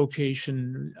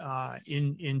location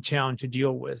in town to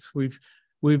deal with.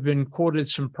 We've been quoted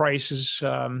some prices,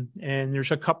 and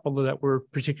there's a couple that we're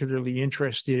particularly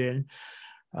interested in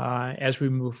as we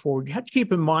move forward. You have to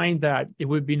keep in mind that it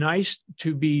would be nice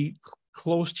to be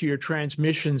close to your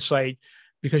transmission site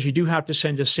because you do have to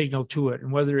send a signal to it.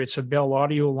 And whether it's a Bell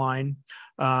audio line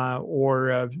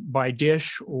or by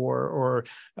dish or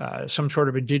some sort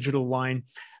of a digital line,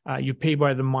 you pay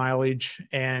by the mileage.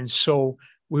 And so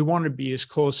we want to be as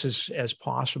close as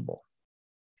possible.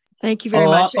 Thank you very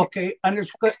much. Okay,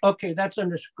 understood. Okay, that's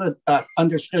understood.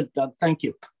 Understood, Doug. Thank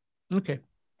you. Okay.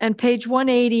 And page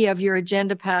 180 of your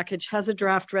agenda package has a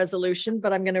draft resolution,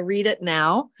 but I'm going to read it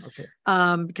now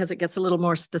because it gets a little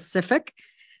more specific.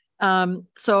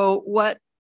 So what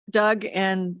Doug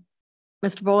and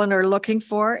Mr. Boland are looking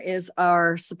for is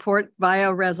our support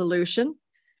via resolution.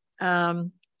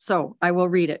 So I will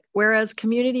read it. Whereas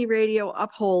community radio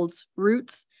upholds,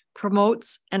 roots,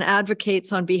 promotes, and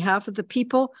advocates on behalf of the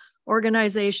people,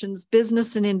 organizations,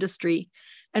 business, and industry.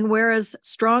 And whereas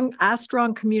a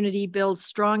strong community builds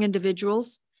strong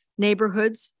individuals,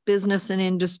 neighborhoods, business, and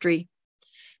industry.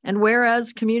 And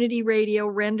whereas community radio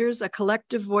renders a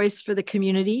collective voice for the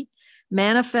community,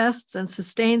 manifests and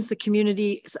sustains the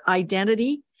community's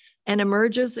identity, and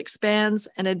emerges, expands,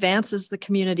 and advances the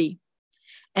community.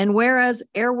 And whereas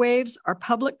airwaves are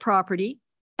public property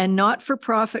and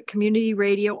not-for-profit community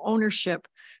radio ownership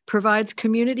provides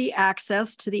community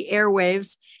access to the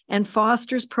airwaves and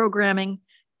fosters programming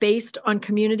based on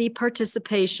community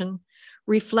participation,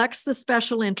 reflects the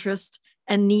special interest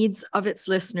and needs of its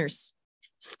listeners,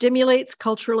 stimulates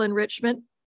cultural enrichment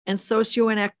and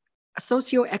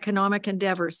socioeconomic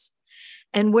endeavors.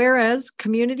 And whereas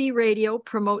community radio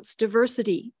promotes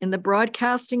diversity in the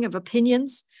broadcasting of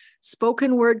opinions,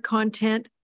 spoken word content,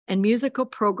 and musical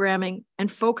programming,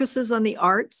 and focuses on the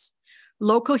arts,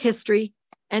 local history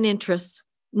and interests,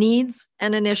 needs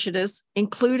and initiatives,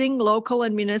 including local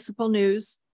and municipal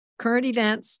news, current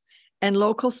events, and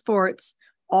local sports,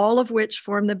 all of which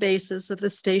form the basis of the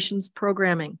station's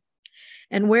programming.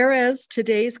 And whereas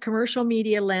today's commercial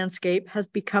media landscape has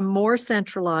become more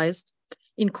centralized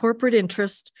in corporate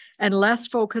interest and less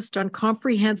focused on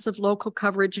comprehensive local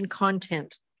coverage and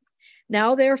content,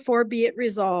 now therefore be it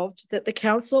resolved that the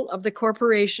Council of the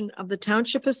Corporation of the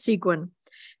Township of Seguin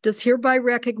does hereby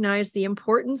recognize the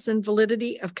importance and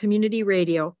validity of community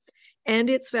radio and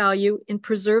its value in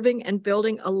preserving and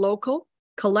building a local,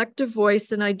 collective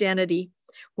voice and identity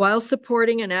while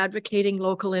supporting and advocating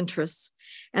local interests.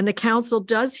 And the council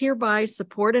does hereby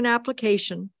support an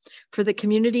application for the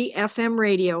Community FM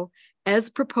radio as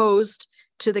proposed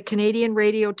to the Canadian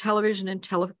Radio, Television and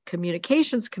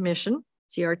Telecommunications Commission,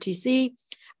 CRTC,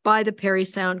 by the Parry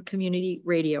Sound Community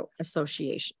Radio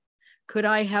Association. Could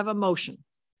I have a motion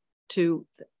to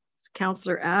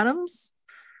Councillor Adams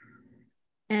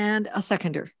and a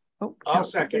seconder? Oh, I'll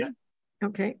second it.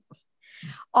 Okay.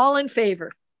 All in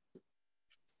favor?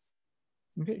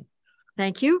 Okay.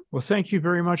 Thank you. Well, thank you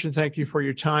very much, and thank you for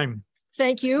your time.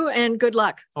 Thank you, and good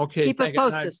luck. Okay. Keep us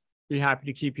posted. I'd be happy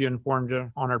to keep you informed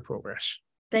on our progress.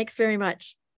 Thanks very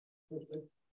much.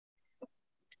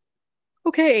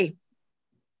 Okay.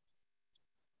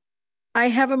 I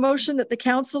have a motion that the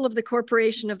Council of the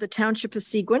Corporation of the Township of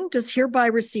Seguin does hereby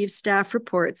receive staff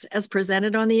reports as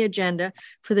presented on the agenda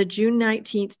for the June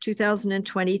 19th,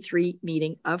 2023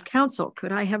 meeting of Council.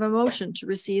 Could I have a motion to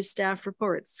receive staff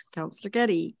reports? Councillor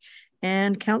Getty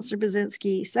and Councillor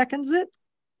Bazinski seconds it.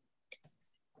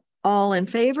 All in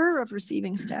favor of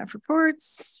receiving staff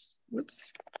reports?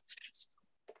 Whoops.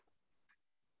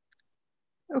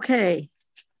 Okay.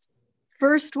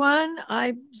 First one,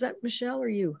 is that Michelle or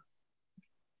you?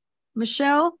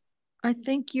 Michelle, I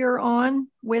think you're on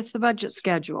with the budget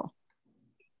schedule.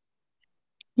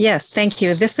 Yes, thank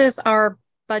you. This is our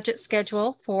budget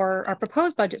schedule for our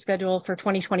proposed budget schedule for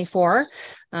 2024.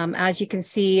 As you can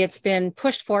see, it's been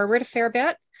pushed forward a fair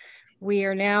bit. We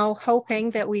are now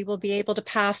hoping that we will be able to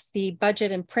pass the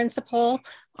budget in principle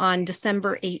on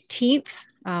December 18th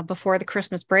before the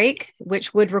Christmas break,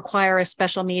 which would require a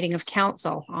special meeting of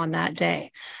council on that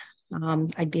day.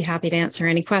 I'd be happy to answer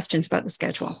any questions about the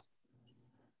schedule.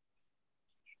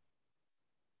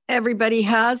 Everybody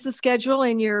has the schedule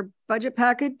in your budget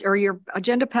package or your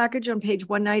agenda package on page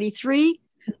 193.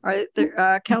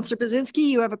 Councillor Bazinski,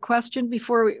 you have a question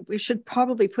before we should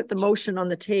probably put the motion on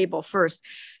the table first.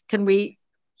 Can we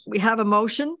have a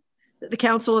motion that the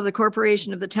Council of the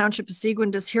Corporation of the Township of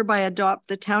Seguin does hereby adopt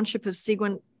the Township of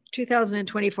Seguin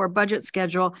 2024 budget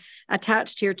schedule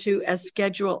attached hereto as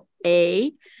Schedule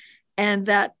A, and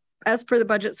that as per the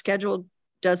budget schedule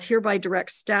does hereby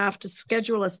direct staff to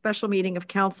schedule a special meeting of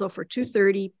council for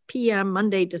 2:30 p.m.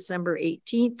 Monday, December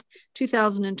 18th,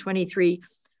 2023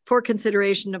 for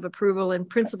consideration of approval in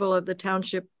principle of the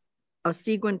Township of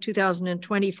Seguin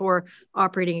 2024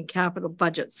 operating and capital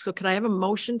budgets. So can I have a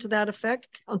motion to that effect?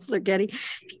 Councillor Getty,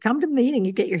 if you come to the meeting,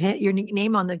 you get your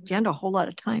name on the agenda a whole lot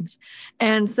of times.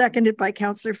 And seconded by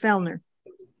Councillor Fellner.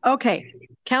 Okay,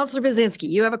 Councillor Bazinski,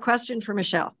 you have a question for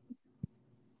Michelle.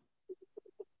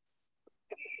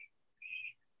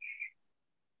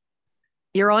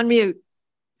 You're on mute.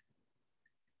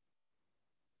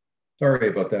 Sorry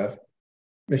about that.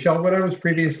 Michelle, when I was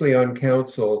previously on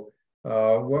council,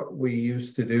 what we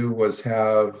used to do was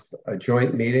have a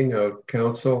joint meeting of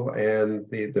council and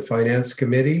the finance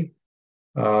committee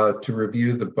to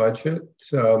review the budget.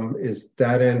 Is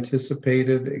that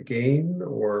anticipated again,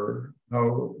 or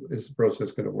how is the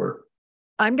process going to work?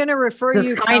 I'm going to refer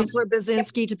you, Councillor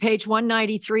Bazinski, to page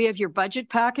 193 of your budget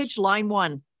package, line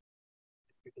 1.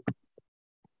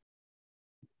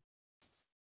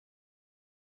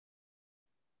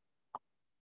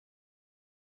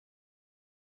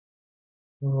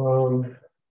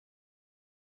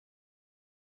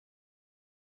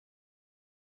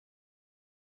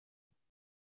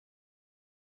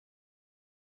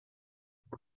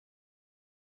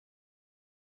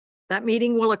 That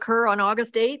meeting will occur on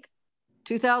August 8th,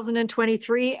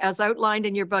 2023, as outlined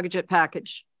in your budget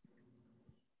package.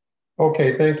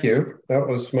 Okay, thank you. That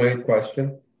was my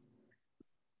question.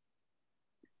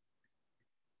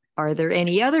 Are there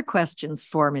any other questions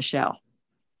for Michelle?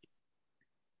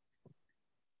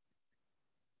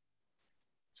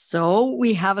 So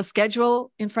we have a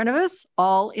schedule in front of us,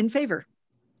 all in favor.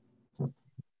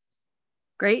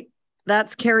 Great,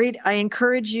 that's carried. I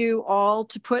encourage you all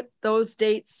to put those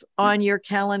dates on your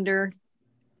calendar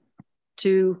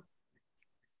to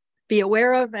be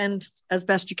aware of and as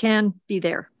best you can be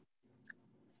there.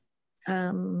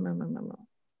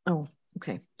 Oh,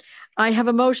 okay. I have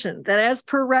a motion that as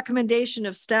per recommendation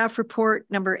of staff report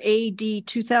number AD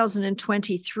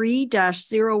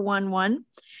 2023-011,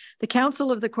 the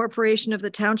Council of the Corporation of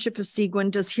the Township of Seguin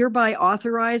does hereby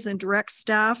authorize and direct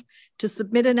staff to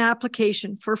submit an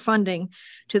application for funding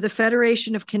to the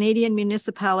Federation of Canadian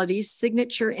Municipalities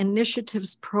Signature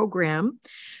Initiatives Program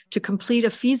to complete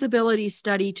a feasibility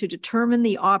study to determine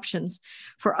the options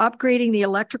for upgrading the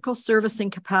electrical servicing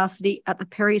capacity at the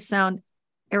Parry Sound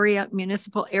Area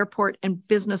Municipal Airport and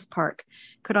Business Park.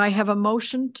 Could I have a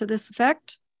motion to this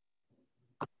effect?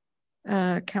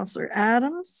 Councillor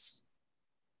Adams.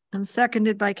 And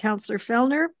seconded by Councillor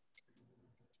Fellner.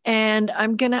 And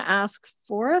I'm going to ask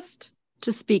Forrest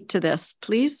to speak to this,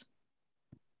 please.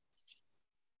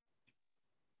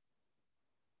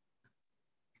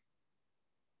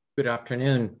 Good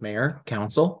afternoon, Mayor,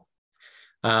 Council.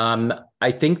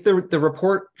 I think the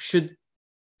report should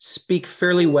speak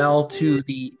fairly well to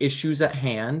the issues at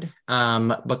hand,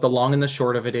 but the long and the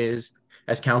short of it is,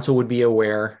 as council would be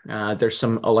aware, there's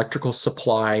some electrical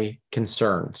supply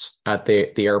concerns at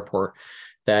the airport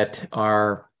that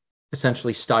are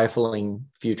essentially stifling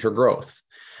future growth.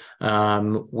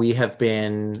 We have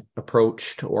been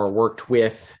approached or worked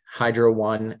with Hydro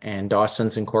One and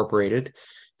Dawson's Incorporated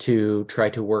to try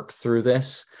to work through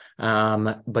this.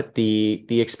 But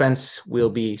the expense will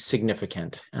be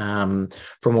significant. From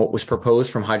what was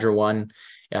proposed from Hydro One,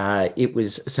 it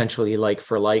was essentially like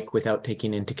for like without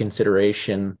taking into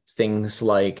consideration things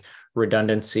like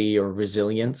redundancy or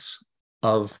resilience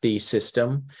of the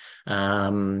system,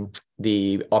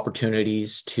 the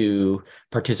opportunities to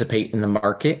participate in the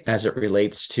market as it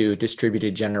relates to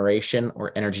distributed generation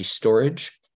or energy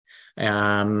storage,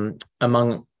 among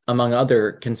among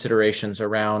other considerations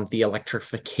around the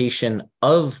electrification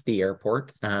of the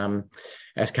airport.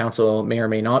 As council may or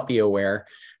may not be aware,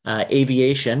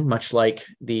 aviation, much like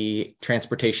the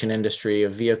transportation industry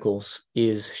of vehicles,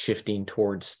 is shifting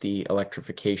towards the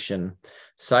electrification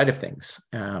side of things.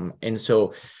 And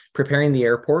so preparing the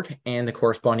airport and the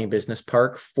corresponding business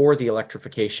park for the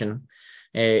electrification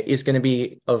is going to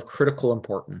be of critical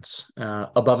importance,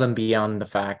 above and beyond the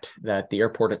fact that the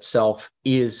airport itself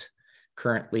is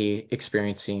currently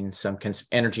experiencing some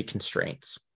energy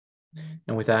constraints.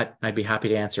 And with that, I'd be happy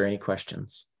to answer any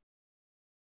questions.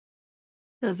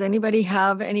 Does anybody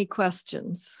have any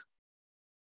questions?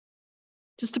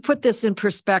 Just to put this in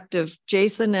perspective,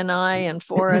 Jason and I and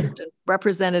Forrest and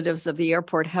representatives of the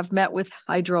airport have met with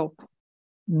Hydro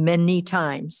many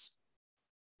times.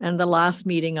 And the last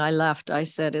meeting I left, I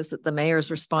said, is it the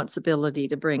mayor's responsibility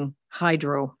to bring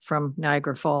hydro from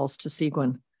Niagara Falls to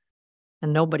Seguin?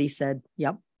 And nobody said,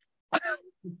 yep.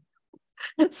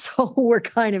 So we're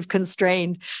kind of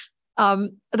constrained. The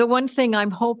one thing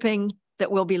I'm hoping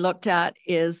that will be looked at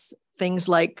is things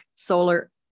like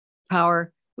solar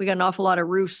power. We got an awful lot of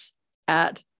roofs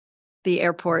at the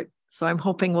airport. So I'm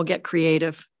hoping we'll get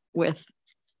creative with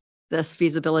this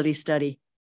feasibility study.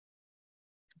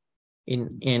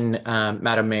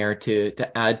 Madam Mayor,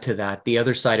 to add to that, the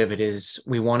other side of it is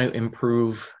we want to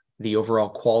improve the overall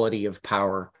quality of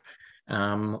power.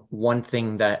 One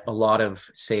thing that a lot of,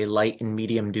 say, light and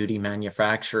medium duty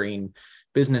manufacturing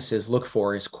businesses look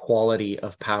for is quality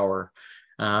of power.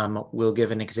 We'll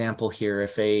give an example here.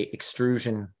 If a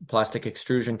plastic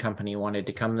extrusion company wanted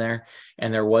to come there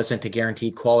and there wasn't a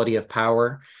guaranteed quality of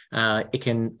power, it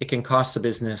can cost the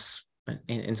business,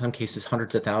 in some cases,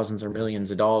 hundreds of thousands or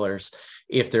millions of dollars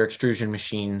if their extrusion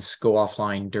machines go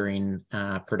offline during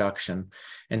production.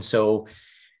 And so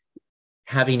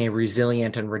having a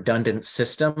resilient and redundant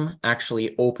system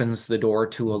actually opens the door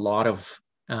to a lot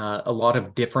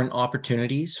of different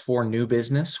opportunities for new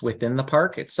business within the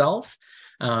park itself,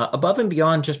 above and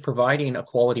beyond just providing a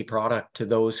quality product to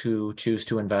those who choose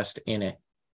to invest in it.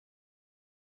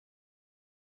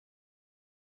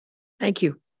 Thank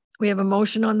you. We have a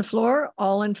motion on the floor.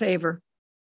 All in favor?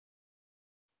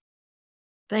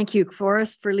 Thank you,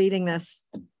 Forrest, for leading this.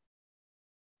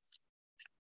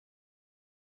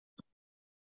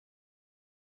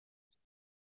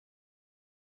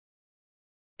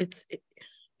 It's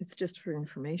just for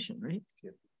information, right?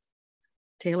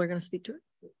 Taylor going to speak to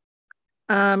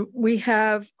it? We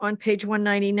have on page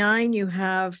 199, you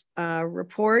have a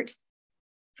report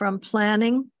from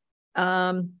planning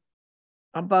about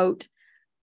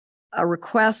a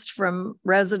request from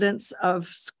residents of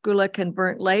Schulich and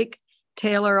Burnt Lake.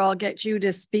 Taylor, I'll get you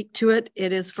to speak to it.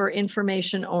 It is for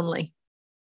information only.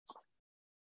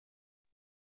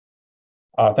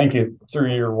 Thank you,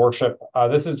 through your worship.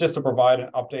 This is just to provide an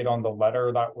update on the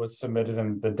letter that was submitted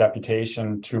in the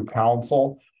deputation to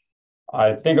council.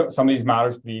 I think some of these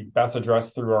matters would be best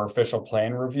addressed through our official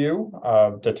plan review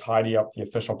to tidy up the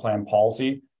official plan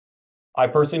policy. I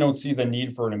personally don't see the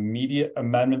need for an immediate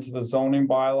amendment to the zoning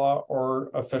bylaw or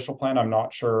official plan. I'm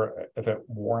not sure if it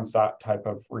warrants that type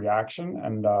of reaction,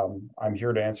 and I'm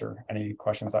here to answer any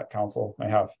questions that council may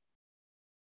have.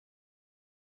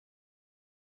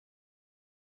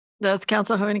 Does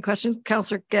council have any questions?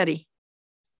 Councillor Getty.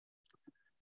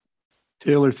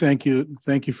 Taylor, thank you.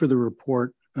 Thank you for the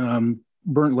report.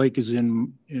 Burnt Lake is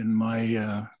in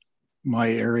my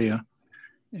area,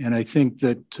 and I think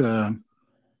that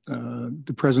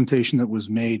the presentation that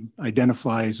was made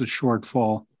identifies a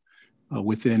shortfall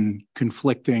within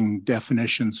conflicting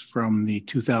definitions from the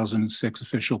 2006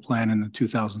 official plan and the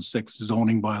 2006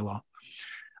 zoning bylaw.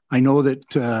 I know that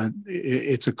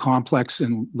it's a complex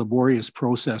and laborious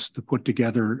process to put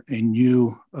together a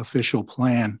new official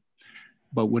plan,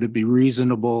 but would it be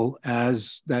reasonable,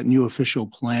 as that new official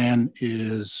plan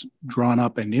is drawn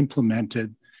up and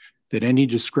implemented, that any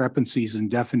discrepancies in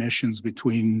definitions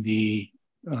between the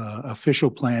official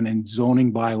plan and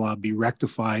zoning bylaw be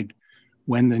rectified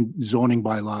when the zoning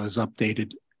bylaw is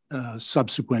updated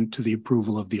subsequent to the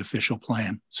approval of the official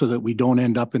plan, so that we don't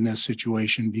end up in this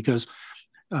situation? Because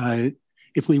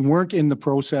if we weren't in the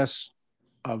process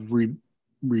of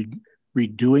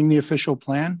redoing the official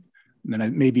plan, then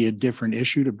it may be a different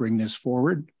issue to bring this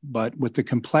forward. But with the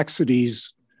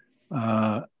complexities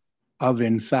of,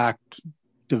 in fact,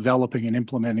 developing and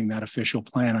implementing that official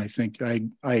plan, I think I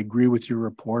agree with your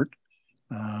report.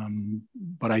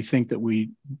 But I think that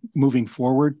moving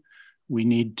forward, we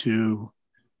need to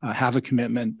have a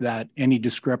commitment that any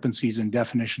discrepancies in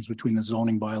definitions between the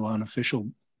zoning bylaw and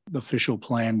the official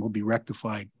plan will be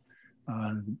rectified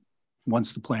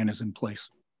once the plan is in place.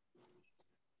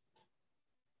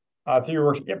 Through your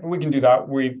worship, yep, we can do that.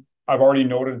 I've already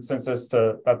noted since this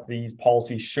that these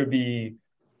policies should be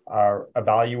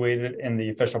evaluated in the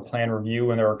official plan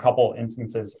review, and there are a couple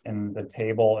instances in the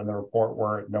table in the report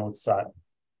where it notes that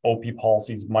OP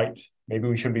policies maybe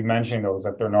we should be mentioning those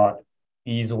if they're not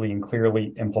easily and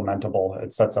clearly implementable.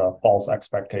 It sets a false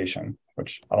expectation,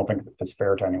 which I don't think is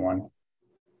fair to anyone.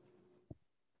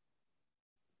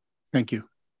 Thank you.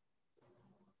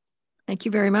 Thank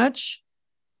you very much.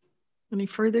 Any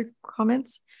further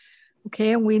comments?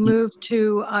 Okay, and we move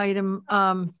to item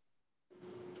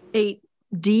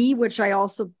 8D, which I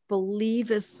also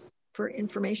believe is for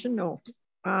information. No,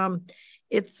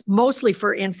 it's mostly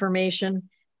for information.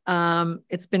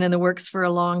 It's been in the works for a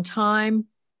long time.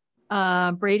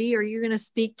 Brady, are you going to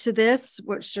speak to this?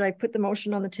 What should I put the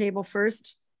motion on the table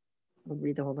first? I'll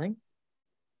read the whole thing.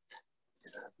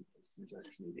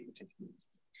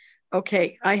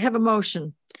 Okay, I have a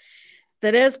motion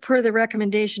that as per the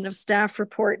recommendation of staff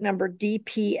report number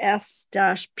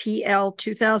DPS-PL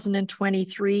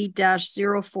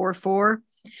 2023-044,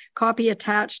 copy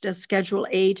attached as Schedule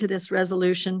A to this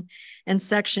resolution, and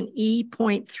Section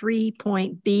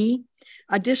E.3.B,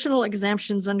 additional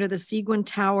exemptions under the Seguin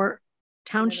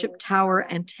Township Tower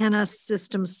Antenna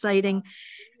System Siting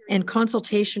and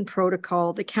Consultation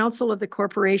Protocol. The Council of the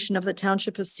Corporation of the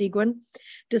Township of Seguin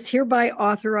does hereby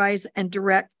authorize and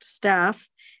direct staff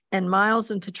and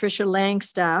Miles and Patricia Lang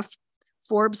staff,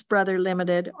 Forbes Brother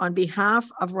Limited, on behalf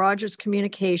of Rogers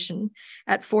Communication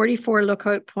at 44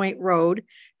 Lookout Point Road,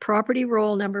 property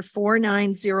roll number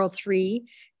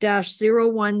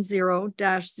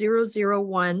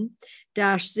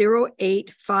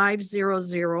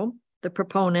 4903-010-001-08500, the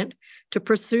proponent,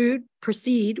 to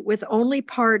proceed with only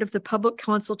part of the public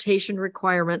consultation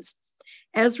requirements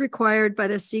as required by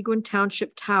the Seguin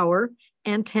Township Tower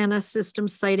Antenna System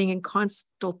Siting and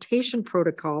Consultation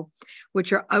Protocol,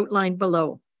 which are outlined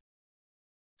below.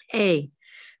 A,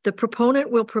 the proponent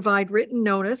will provide written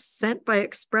notice sent by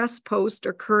express post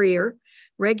or courier,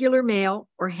 regular mail,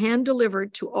 or hand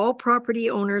delivered to all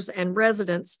property owners and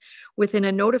residents within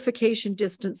a notification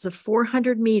distance of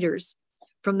 400 meters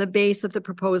from the base of the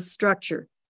proposed structure.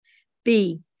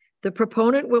 B, the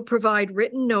proponent will provide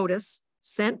written notice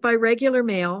sent by regular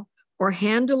mail or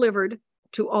hand delivered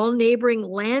to all neighboring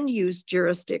land use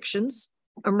jurisdictions,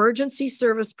 emergency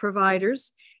service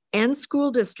providers, and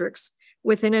school districts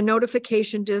within a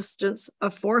notification distance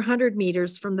of 400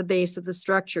 meters from the base of the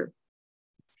structure.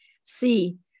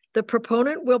 C, the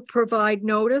proponent will provide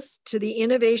notice to the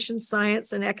Innovation,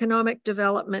 Science, and Economic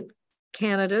Development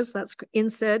Canada's, that's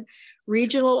INSEAD,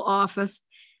 regional office,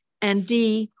 and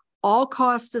D, all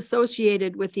costs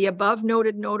associated with the above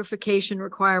noted notification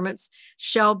requirements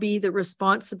shall be the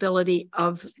responsibility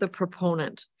of the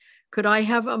proponent. Could I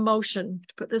have a motion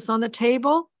to put this on the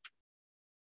table?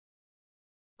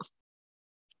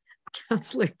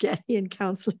 Councillor Getty and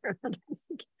Councillor Adams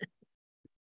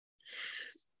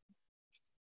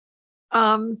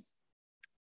again.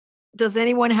 Does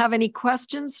anyone have any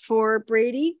questions for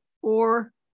Brady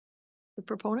or the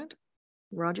proponent?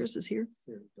 Rogers is here.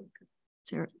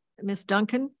 Sarah. Ms.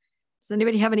 Duncan, does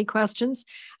anybody have any questions?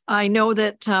 I know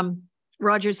that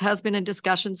Rogers has been in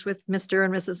discussions with Mr.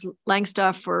 and Mrs.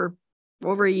 Langstaff for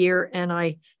over a year, and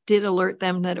I did alert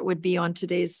them that it would be on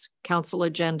today's council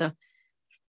agenda.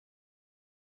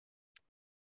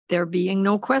 There being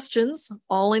no questions,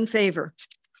 all in favor?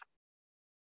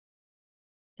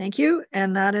 Thank you,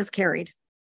 and that is carried.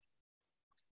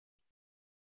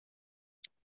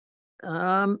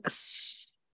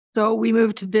 So we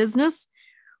move to business.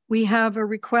 We have a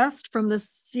request from the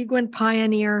Seguin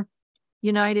Pioneer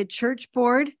United Church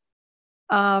Board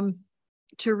to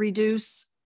reduce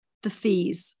the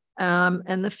fees.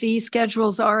 And the fee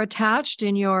schedules are attached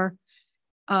in your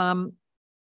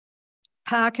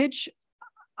package.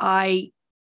 I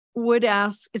would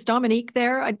ask, is Dominique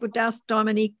there? I would ask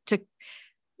Dominique to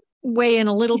weigh in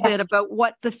a little bit about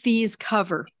what the fees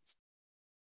cover.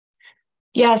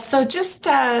 Yes, so just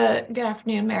good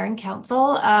afternoon, Mayor and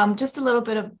Council. Just a little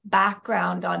bit of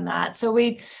background on that. So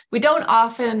we don't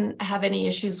often have any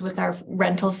issues with our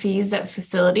rental fees at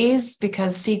facilities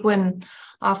because Seguin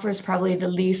offers probably the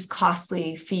least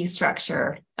costly fee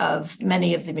structure of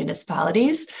many of the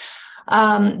municipalities.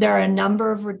 There are a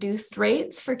number of reduced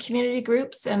rates for community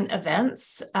groups and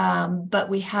events, but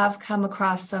we have come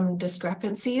across some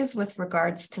discrepancies with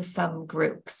regards to some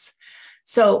groups.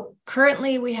 So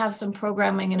currently we have some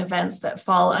programming and events that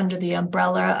fall under the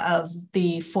umbrella of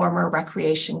the former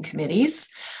recreation committees,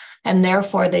 and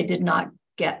therefore they did not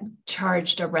get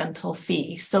charged a rental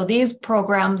fee. So these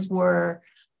programs were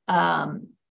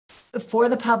for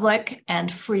the public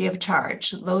and free of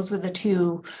charge. Those were the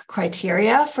two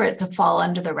criteria for it to fall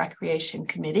under the Recreation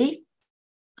Committee.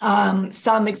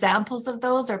 Some examples of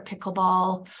those are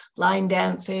pickleball, line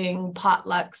dancing,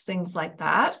 potlucks, things like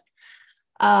that.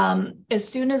 As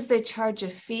soon as they charge a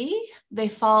fee, they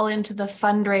fall into the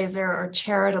fundraiser or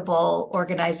charitable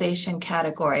organization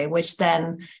category, which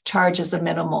then charges a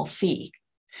minimal fee.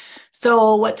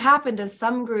 So what's happened is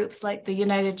some groups like the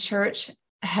United Church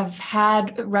have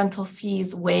had rental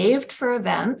fees waived for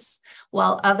events,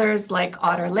 while others like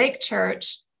Otter Lake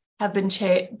Church have been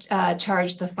charged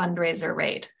the fundraiser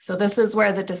rate. So this is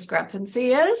where the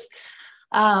discrepancy is.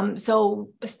 So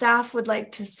staff would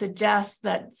like to suggest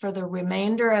that for the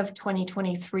remainder of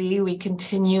 2023, we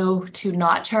continue to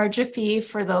not charge a fee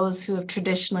for those who have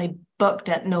traditionally booked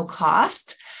at no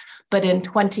cost. But in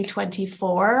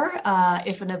 2024,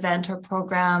 if an event or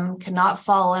program cannot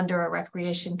fall under a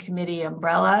Recreation Committee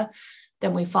umbrella,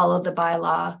 then we follow the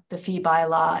bylaw, the fee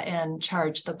bylaw, and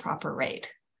charge the proper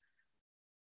rate.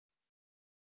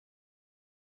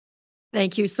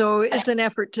 Thank you. So it's an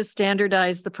effort to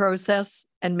standardize the process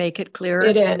and make it clearer.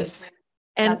 It is.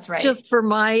 And that's right. Just for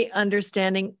my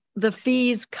understanding, the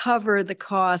fees cover the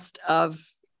cost of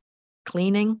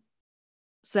cleaning,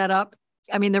 setup.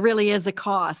 I mean, there really is a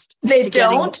cost. They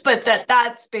don't, but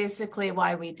that's basically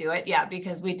why we do it. Yeah,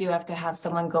 because we do have to have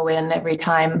someone go in every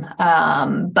time.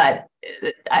 But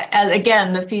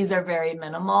again, the fees are very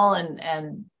minimal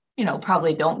and you know,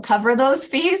 probably don't cover those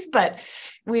fees, but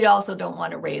we also don't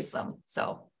want to raise them.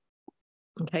 So.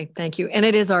 Okay, thank you. And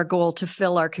it is our goal to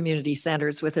fill our community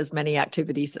centers with as many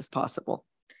activities as possible.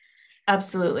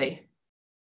 Absolutely.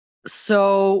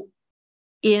 So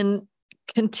in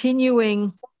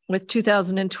continuing with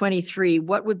 2023,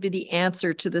 what would be the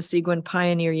answer to the Seguin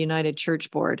Pioneer United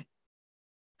Church Board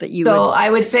that you I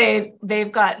would say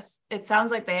they've got, it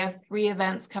sounds like they have 3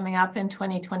 events coming up in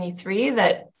 2023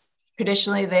 that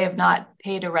traditionally they have not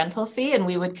paid a rental fee, and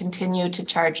we would continue to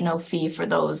charge no fee for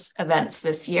those events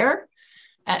this year,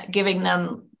 giving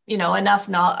them, you know, enough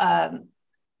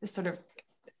sort of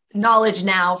knowledge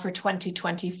now for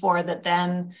 2024 that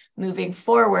then moving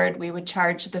forward, we would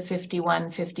charge the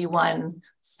 51.51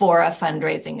 for a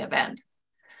fundraising event.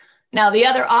 Now, the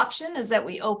other option is that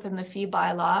we open the fee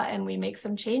bylaw and we make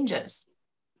some changes.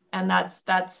 And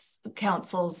that's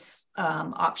council's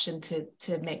option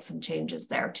to make some changes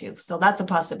there too. So that's a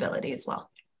possibility as well.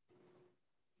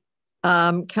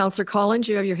 Councillor Collins,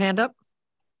 you have your hand up.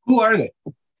 Who are they?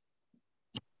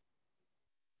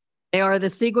 They are the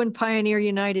Seguin Pioneer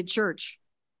United Church.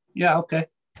 Yeah, okay.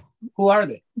 Who are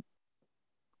they?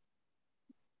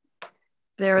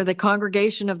 They're the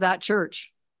congregation of that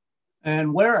church.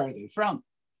 And where are they from?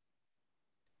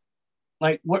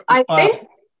 Like what? I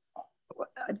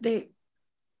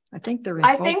think they're.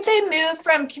 I think they move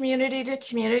from community to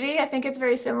community. I think it's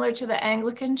very similar to the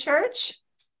Anglican Church.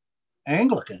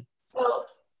 Anglican. Well,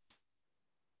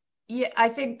 yeah, I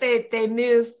think they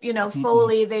move. You know,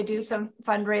 Foley. They do some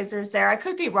fundraisers there. I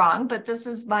could be wrong, but this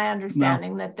is my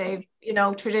understanding that they, you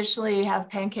know, traditionally have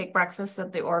pancake breakfasts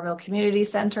at the Orville Community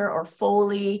Center or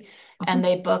Foley, and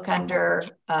they book under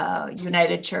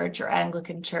United Church or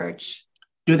Anglican Church.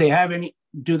 Do they have any?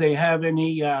 Do they have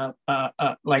any?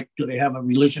 Like, do they have a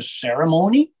religious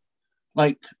ceremony?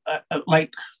 Like.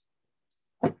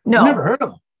 No, I've never heard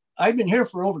of them. I've been here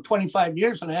for over 25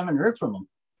 years and I haven't heard from them.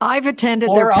 I've attended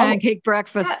their pancake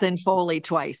breakfasts in Foley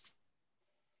twice.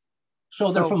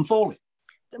 So they're from Foley.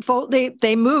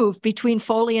 They move between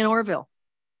Foley and Orville.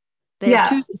 They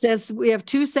have it says we have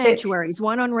 2 sanctuaries,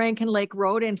 one on Rankin Lake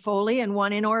Road in Foley and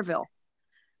one in Orville.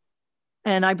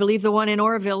 And I believe the one in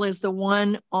Orville is the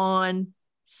one on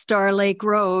Star Lake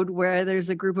Road, where there's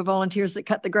a group of volunteers that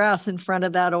cut the grass in front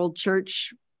of that old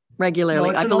church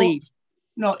regularly, I believe.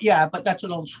 But that's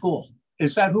an old school.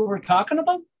 Is that who we're talking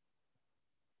about?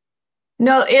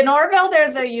 No, in Orville,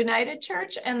 there's a United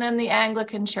Church and then the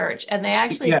Anglican Church, and they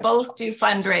actually both do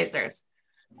fundraisers,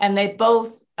 and they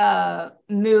both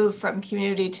move from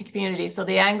community to community. So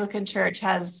the Anglican Church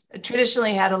has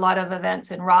traditionally had a lot of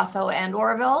events in Rosso and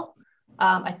Orville.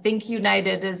 I think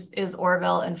United is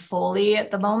Orville and Foley at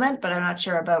the moment, but I'm not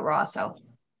sure about Rosso.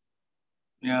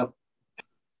 Yeah,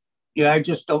 I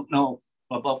just don't know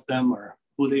about them or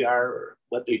who they are or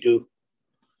what they do.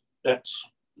 That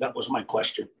was my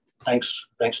question. Thanks,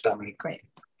 Dominique. Great.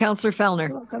 Councillor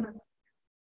Fellner.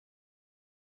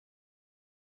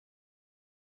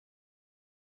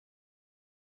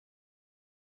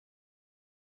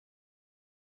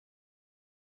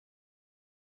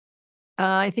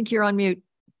 I think you're on mute.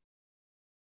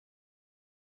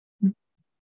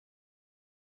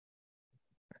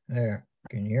 There.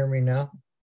 Can you hear me now?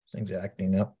 Things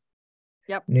acting up.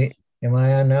 Yep. Am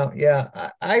I on now? Yeah,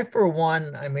 I for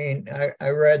one, I mean, I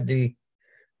read the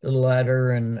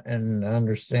letter and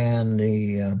understand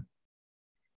the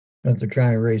that they're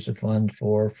trying to raise the funds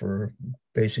for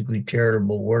basically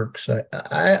charitable works.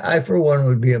 I for one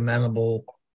would be amenable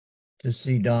to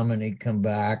see Dominique come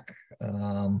back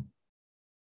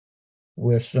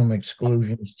with some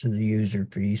exclusions to the user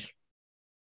fees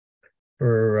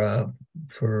for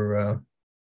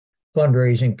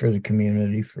fundraising for the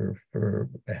community for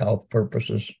health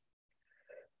purposes,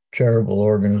 charitable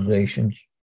organizations.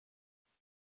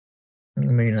 I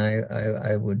mean,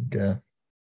 I would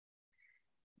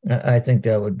I think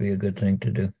that would be a good thing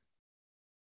to do.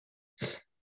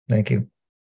 Thank you.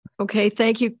 Okay,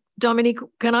 thank you, Dominique.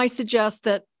 Can I suggest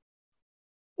that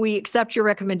we accept your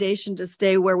recommendation to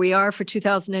stay where we are for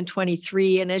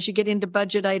 2023? And as you get into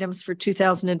budget items for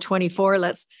 2024,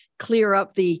 let's clear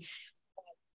up the,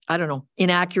 I don't know,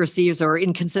 inaccuracies or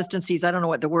inconsistencies. I don't know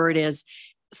what the word is,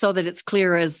 so that it's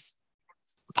clear as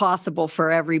possible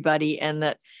for everybody, and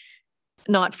that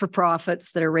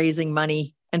not-for-profits that are raising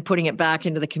money and putting it back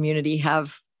into the community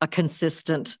have a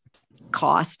consistent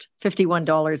cost.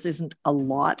 $51 isn't a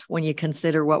lot when you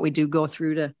consider what we do go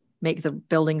through to make the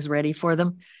buildings ready for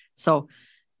them. So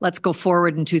let's go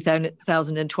forward in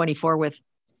 2024 with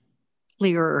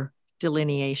clearer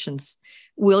delineations.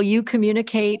 Will you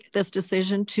communicate this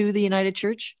decision to the United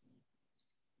Church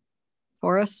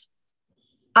for us?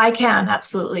 I can,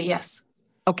 absolutely, yes.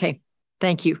 Okay,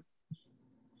 thank you.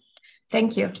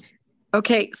 Thank you.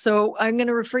 Okay, so I'm going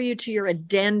to refer you to your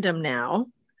addendum now.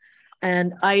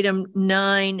 And item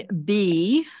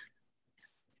 9B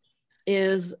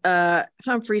is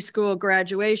Humphrey School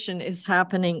graduation is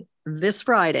happening this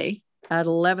Friday at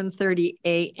 11:30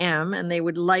 a.m. and they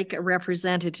would like a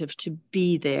representative to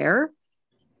be there.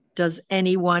 Does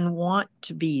anyone want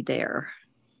to be there?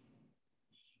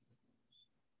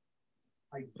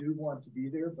 I do want to be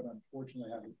there, but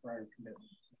unfortunately I have a prior commitment,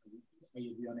 so I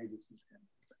will be unable to attend.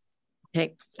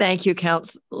 Okay, thank you,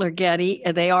 Councillor Getty.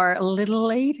 They are a little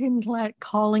late in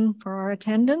calling for our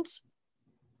attendance.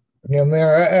 Yeah,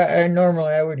 Mayor, I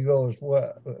normally I would go as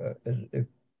well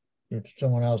if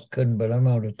someone else couldn't, but I'm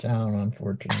out of town,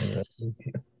 unfortunately.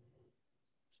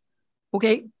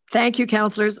 Okay, thank you,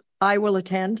 councillors. I will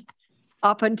attend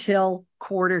up until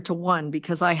 1:45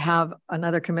 because I have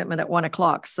another commitment at 1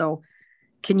 o'clock. So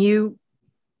can you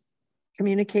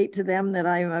communicate to them that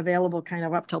I'm available kind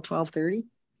of up till 12:30?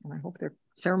 And I hope their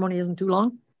ceremony isn't too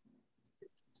long.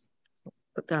 So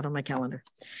put that on my calendar.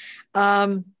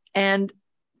 And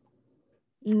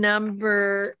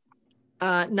number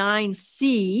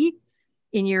 9C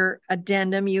in your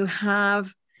addendum, you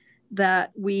have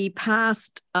that we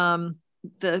passed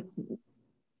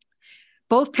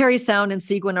both Parry Sound and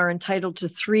Seguin are entitled to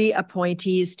 3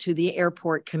 appointees to the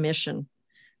Airport Commission.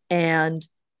 And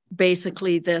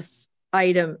basically this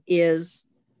item is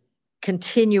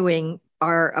continuing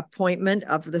our appointment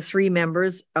of the 3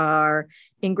 members are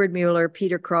Ingrid Mueller,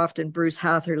 Peter Croft, and Bruce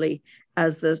Hatherley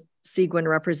as the Seguin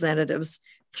representatives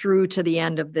through to the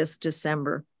end of this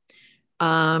December.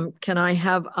 Can I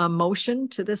have a motion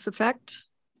to this effect?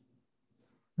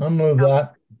 I'll move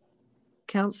that.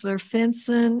 Councillor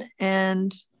Finson,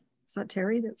 and is that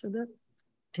Terry that said that?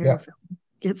 Terry, yeah.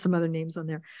 Get some other names on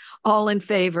there. All in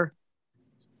favor?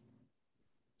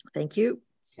 Thank you.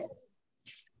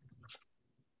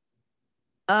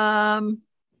 Council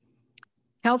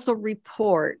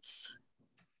reports.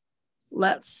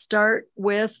 Let's start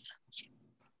with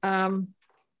Ward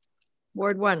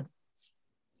 1.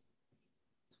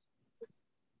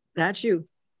 That's you.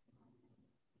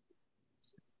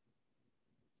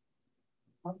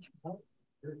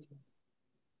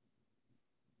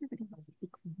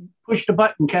 Push the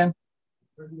button, Ken.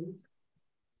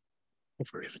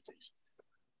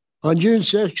 On June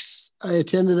 6th, I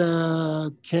attended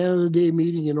a Canada Day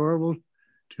meeting in Orville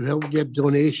to help get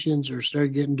donations or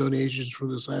start getting donations for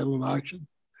the silent auction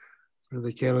for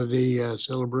the Canada Day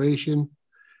celebration.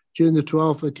 June the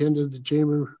 12th, I attended the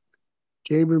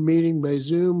chamber meeting by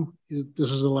Zoom.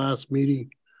 This is the last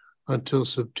meeting until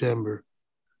September.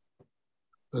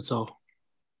 That's all.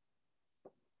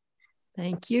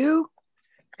 Thank you.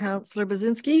 Councillor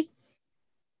Bazinski.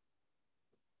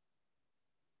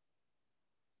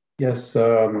 Yes,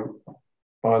 on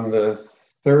the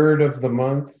 3rd of the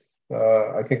month,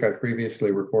 I think I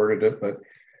previously reported it, but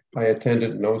I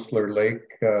attended Nosler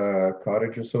Lake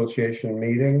Cottage Association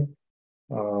meeting.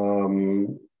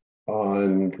 On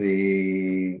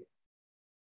the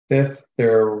 5th,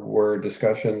 there were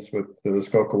discussions with the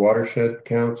Muskoka Watershed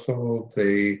Council.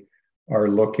 They are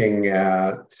looking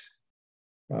at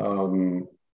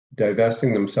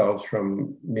divesting themselves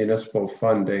from municipal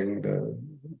funding. The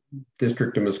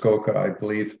District of Muskoka, I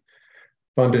believe,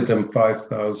 funded them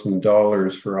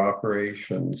 $5,000 for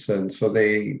operations, and so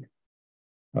they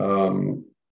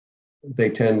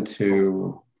tend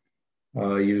to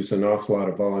use an awful lot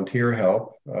of volunteer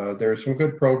help. There are some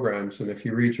good programs, and if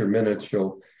you read your minutes,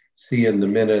 you'll see in the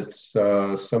minutes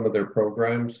some of their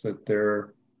programs that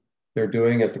they're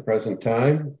doing at the present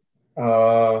time.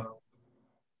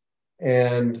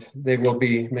 And they will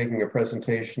be making a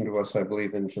presentation to us, I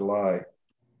believe, in July.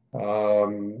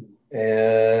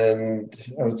 And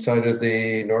outside of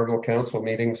the normal council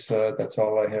meetings, that's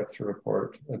all I have to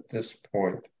report at this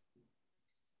point.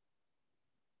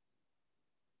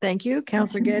 Thank you.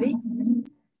 Councillor Getty.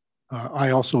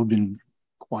 I also have been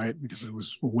quiet because I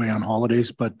was away on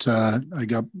holidays, but I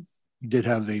did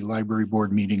have a library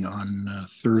board meeting on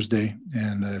Thursday,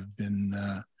 and I've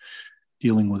been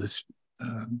dealing with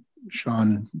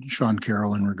Sean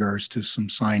Carroll in regards to some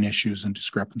sign issues and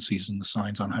discrepancies in the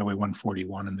signs on Highway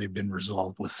 141, and they've been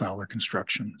resolved with Fowler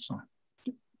Construction. So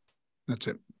that's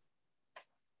it.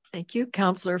 Thank you.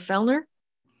 Councillor Fellner.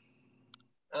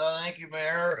 Thank you,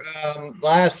 Mayor.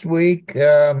 Last week,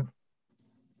 I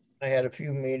had a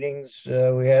few meetings.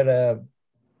 We had a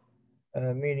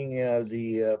meeting of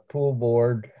the pool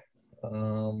board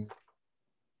on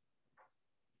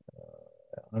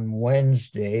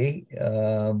Wednesday.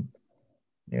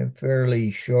 A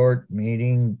fairly short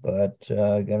meeting, but got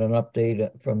an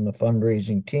update from the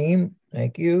fundraising team.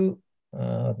 Thank you.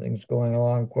 Things going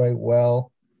along quite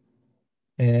well.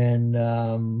 And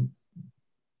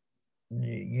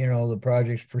you know, the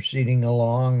project's proceeding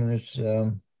along. There's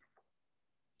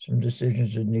some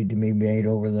decisions that need to be made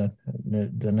over the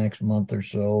next month or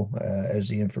so as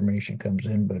the information comes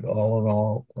in, but all in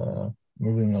all,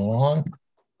 moving along.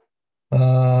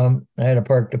 I had a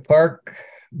Park to Park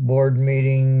board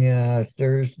meeting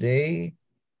Thursday.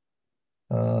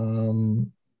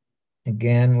 Again,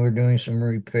 we're doing some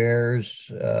repairs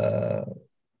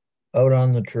out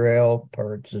on the trail,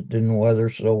 parts that didn't weather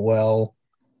so well.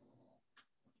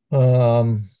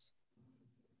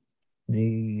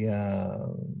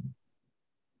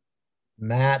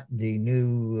 Matt, the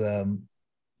new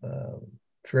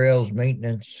trails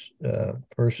maintenance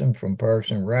person from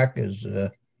Parks and Rec,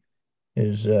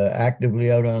 is actively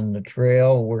out on the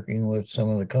trail, working with some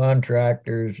of the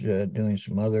contractors, doing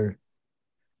some other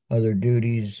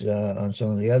duties on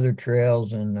some of the other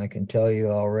trails, and I can tell you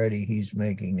already he's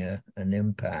making an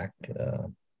impact.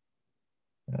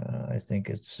 I think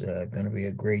it's going to be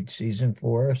a great season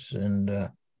for us. And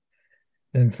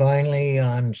then finally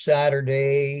on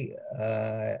Saturday,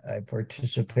 I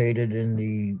participated in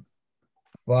the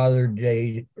Father's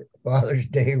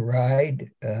Day ride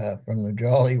from the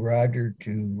Jolly Roger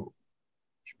to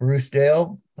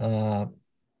Sprucedale. The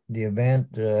event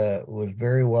was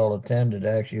very well attended.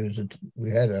 Actually,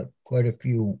 we had quite a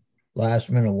few last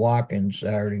minute walk-ins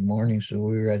Saturday morning,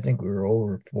 so I think we were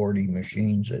over 40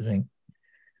 machines, I think.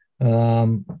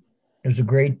 It was a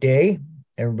great day.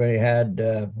 Everybody had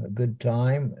a good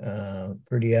time.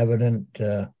 Pretty evident,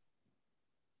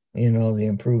 you know, the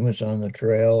improvements on the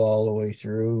trail all the way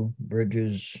through,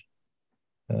 bridges,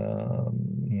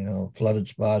 you know, flooded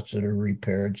spots that are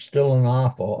repaired. Still an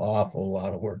awful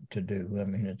lot of work to do. I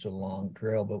mean, it's a long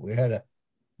trail, but we had a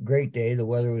great day. The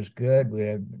weather was good.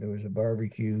 There was a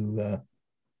barbecue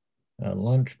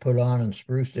lunch put on in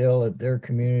Sprucedale at their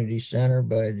community center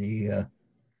by the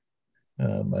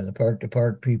Park to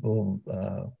Park people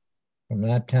from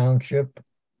that township.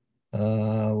 We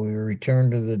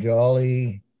returned to the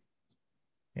Jolly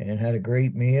and had a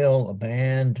great meal, a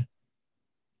band,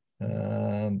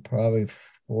 probably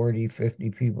 40, 50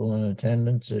 people in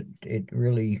attendance. It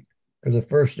really, for the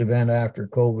first event after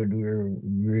COVID, we were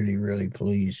really, really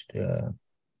pleased.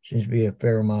 Seems to be a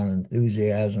fair amount of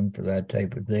enthusiasm for that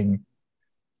type of thing.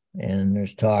 And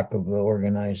there's talk of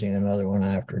organizing another one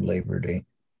after Labor Day.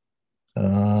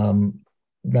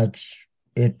 That's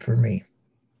it for me.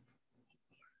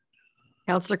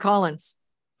 Councillor Collins.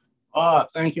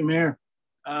 Thank you, Mayor.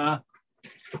 I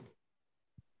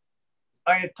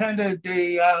attended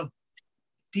the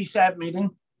DSAB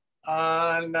meeting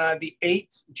on the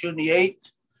 8th, June the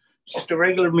 8th. Just a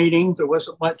regular meeting. There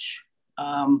wasn't much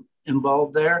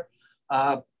involved there.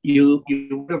 You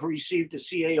would have received a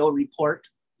CAO report,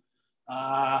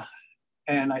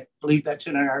 and I believe that's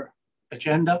in our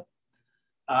agenda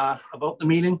about the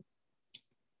meeting.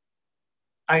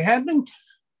 I had been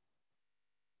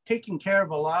taking care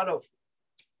of a lot of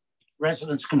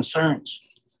residents' concerns.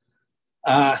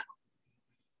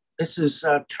 This has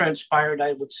transpired,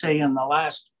 I would say, in the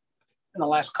last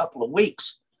couple of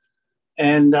weeks,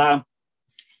 and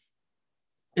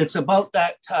it's about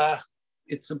that.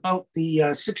 It's about the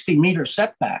 60-meter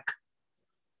setback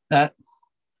that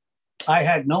I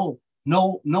had no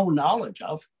knowledge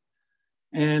of,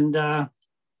 and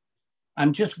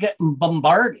I'm just getting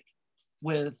bombarded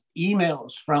with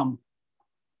emails from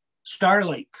Star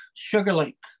Lake, Sugar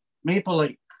Lake, Maple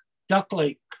Lake, Duck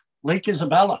Lake, Lake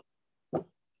Isabella,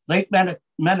 Lake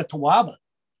Manitowaba.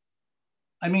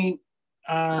 I mean,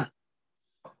 I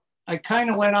kind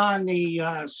of went on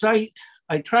the site.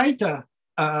 I tried to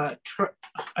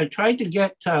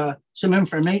get some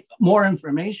more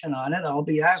information on it. I'll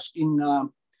be asking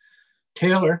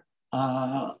Taylor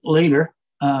later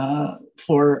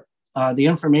for the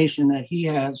information that he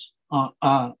has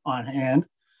on hand.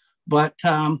 But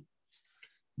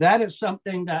that is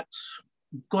something that's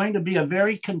going to be a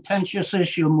very contentious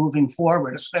issue moving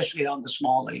forward, especially on the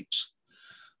small lakes.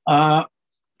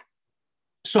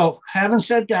 So having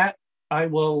said that, I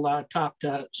will talk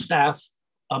to staff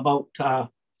about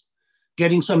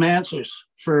getting some answers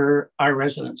for our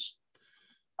residents.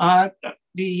 I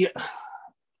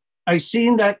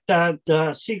seen that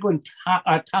the Seguin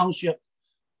Township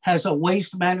has a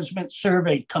waste management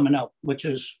survey coming up, which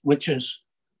is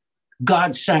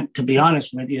God sent, to be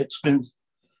honest with you.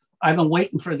 I've been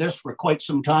waiting for this for quite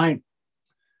some time.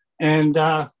 And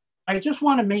I just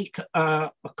want to make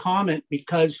a comment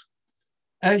because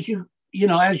as you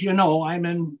know, I'm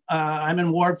in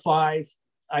Ward 5.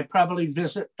 I probably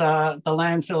visit the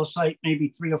landfill site maybe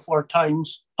 3 or 4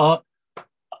 times a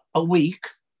week.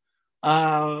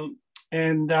 I'm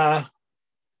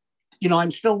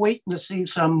still waiting to see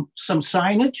some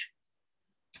signage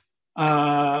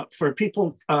for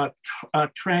people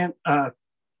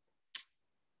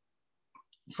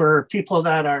for people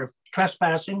that are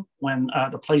trespassing when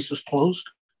the place is closed.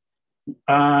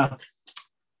 And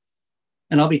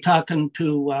I'll be talking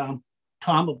to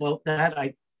Tom about that.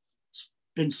 It's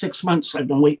been 6 months. I've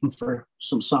been waiting for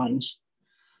some signs.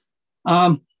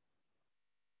 But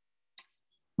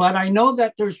I know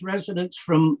that there's residents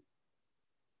from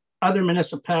other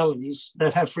municipalities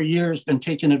that have for years been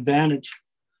taking advantage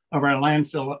of our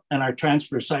landfill and our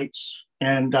transfer sites.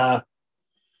 And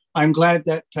I'm glad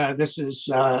that this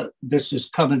is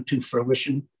coming to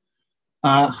fruition.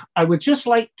 I would just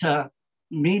like to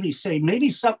maybe say maybe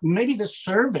the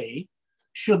survey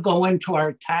should go into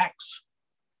our tax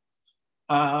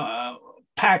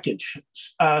package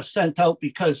sent out,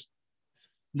 because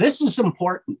this is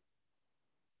important.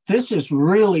 This is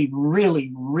really,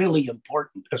 really, really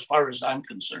important as far as I'm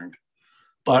concerned.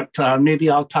 But maybe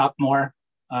I'll talk more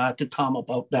to Tom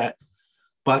about that.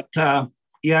 But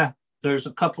yeah, there's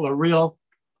a couple of real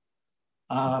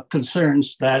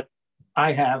concerns that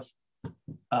I have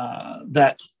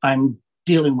that I'm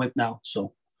dealing with now.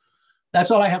 So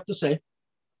that's all I have to say.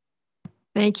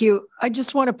 Thank you. I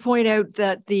just want to point out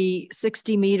that the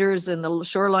 60 meters and the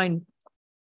shoreline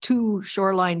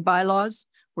bylaws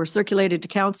were circulated to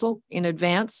council in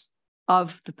advance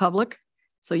of the public.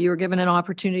 So you were given an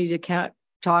opportunity to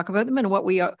talk about them. And what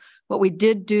we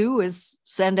did do is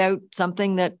send out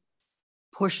something that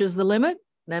pushes the limit.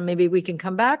 Then maybe we can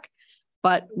come back,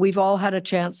 but we've all had a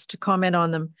chance to comment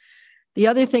on them. The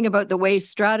other thing about the waste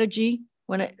strategy,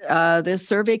 when this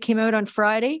survey came out on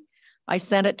Friday, I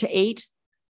sent it to 8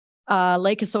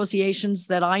 lake associations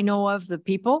that I know of, the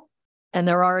people, and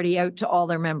they're already out to all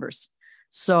their members.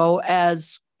 So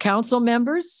as council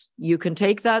members, you can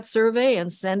take that survey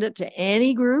and send it to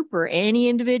any group or any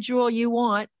individual you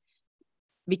want,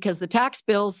 because the tax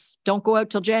bills don't go out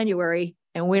till January,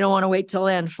 and we don't want to wait till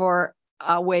then for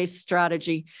a waste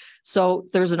strategy. So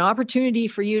there's an opportunity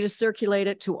for you to circulate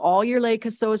it to all your lake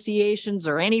associations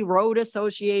or any road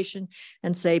association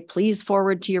and say, please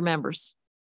forward to your members.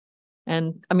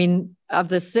 And I mean, of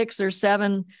the 6 or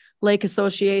 7 lake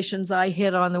associations I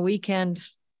hit on the weekend,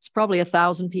 it's probably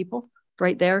 1,000 people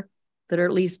right there that are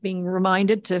at least being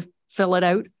reminded to fill it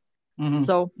out.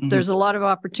 So there's a lot of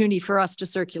opportunity for us to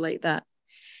circulate that.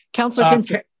 Councillor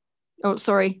Vincent. Oh,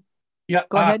 sorry. Yeah,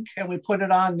 go ahead. Can we put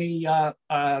it on the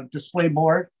display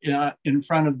board in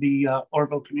front of the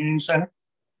Orville Community Center?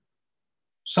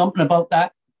 Something about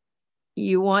that?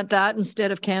 You want that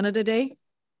instead of Canada Day?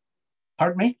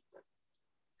 Pardon me?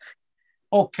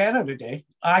 Oh, Canada Day.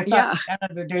 I thought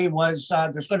Canada Day was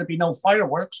there's going to be no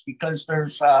fireworks because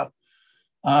there's still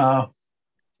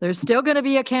going to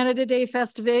be a Canada Day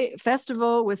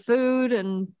festival with food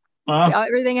and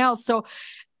everything else. So,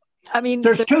 I mean,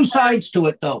 there's 2 sides to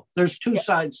it, though. There's 2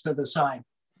 sides to the sign.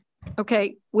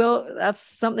 Okay, well, that's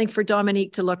something for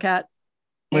Dominique to look at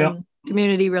in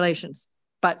community relations.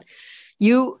 But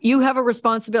you have a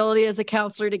responsibility as a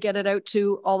councillor to get it out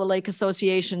to all the lake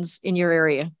associations in your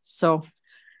area. So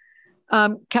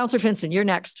Councillor Finson, you're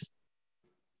next.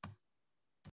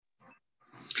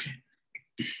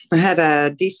 I had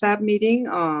a DSAB meeting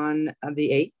on the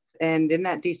 8th, and in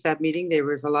that DSAB meeting, there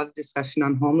was a lot of discussion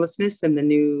on homelessness and the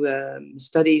new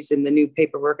studies and the new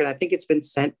paperwork, and I think it's been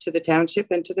sent to the township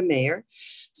and to the mayor.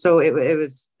 So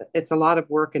it's a lot of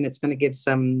work, and it's going to give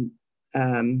some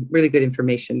really good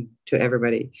information to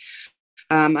everybody.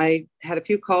 I had a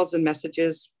few calls and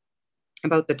messages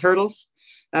about the turtles.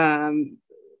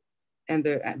 And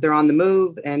they're on the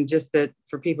move, and just that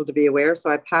for people to be aware. So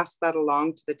I passed that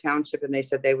along to the township, and they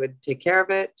said they would take care of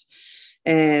it.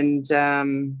 And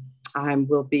I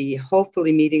will be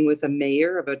hopefully meeting with a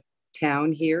mayor of a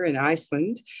town here in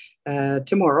Iceland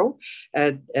tomorrow,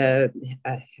 a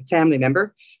family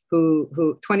member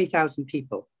who 20,000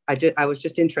 people. I was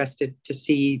just interested to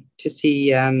see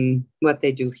what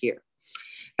they do here.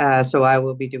 So I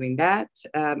will be doing that.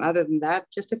 Other than that,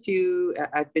 just a few,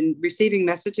 I've been receiving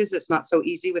messages. It's not so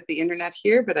easy with the internet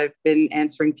here, but I've been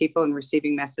answering people and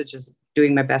receiving messages,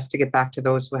 doing my best to get back to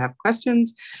those who have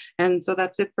questions. And so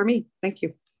that's it for me. Thank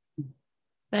you.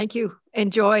 Thank you.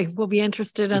 Enjoy. We'll be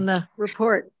interested in the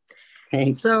report.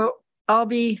 Thanks. So I'll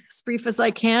be as brief as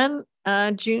I can.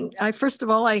 First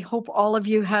of all, I hope all of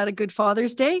you had a good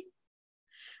Father's Day.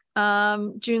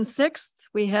 June 6th,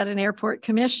 we had an airport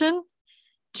commission.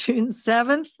 June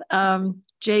 7th,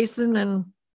 Jason and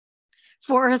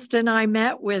Forrest and I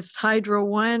met with Hydro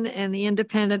One and the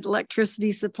Independent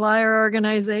Electricity Supplier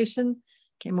Organization.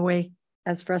 Came away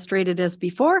as frustrated as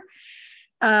before.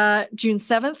 June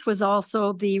 7th was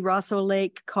also the Rosso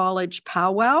Lake College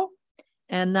powwow,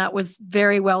 and that was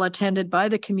very well attended by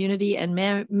the community and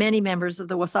many members of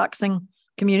the Wasauksing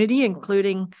community,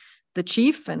 including the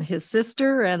chief and his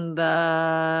sister and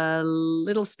the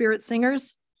Little Spirit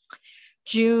Singers.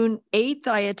 June 8th,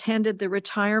 I attended the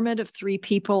retirement of 3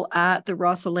 people at the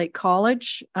Rosso Lake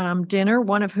College dinner,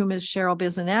 one of whom is Cheryl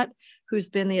Bisonet, who's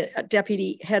been the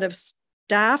deputy head of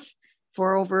staff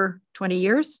for over 20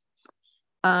 years.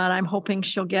 And I'm hoping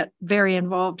she'll get very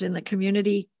involved in the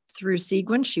community through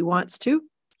Seguin. She wants to.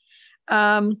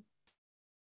 On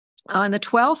the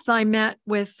 12th, I met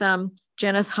with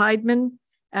Janice Heidman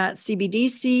at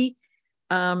CBDC.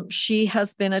 She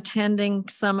has been attending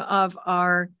some of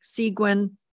our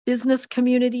Seguin business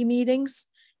community meetings,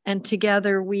 and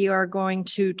together we are going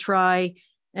to try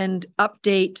and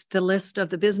update the list of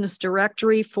the business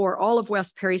directory for all of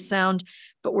West Parry Sound,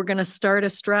 but we're going to start a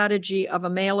strategy of a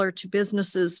mailer to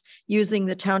businesses using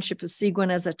the Township of Seguin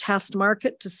as a test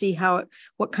market to see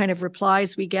what kind of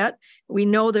replies we get. We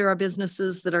know there are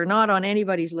businesses that are not on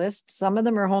anybody's list. Some of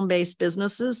them are home-based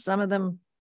businesses. Some of them,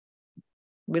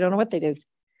 we don't know what they do,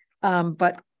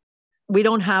 but we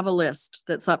don't have a list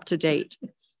that's up to date.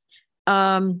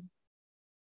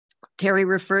 Terry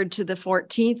referred to the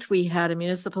 14th. We had a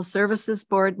municipal services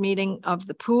board meeting of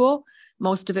the pool.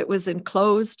 Most of it was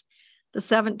enclosed. The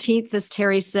 17th, as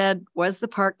Terry said, was the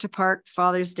Park to Park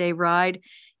Father's Day ride.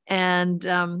 And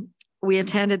we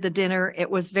attended the dinner.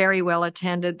 It was very well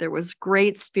attended. There was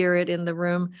great spirit in the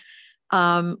room.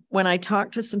 When I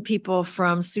talked to some people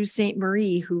from Sault Ste.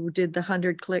 Marie who did the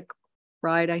 100-click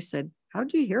ride, I said, how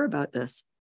did you hear about this?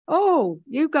 Oh,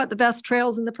 you've got the best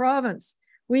trails in the province.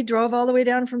 We drove all the way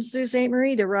down from Sault Ste.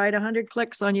 Marie to ride 100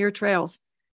 clicks on your trails.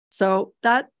 So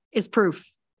that is proof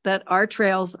that our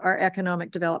trails are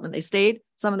economic development.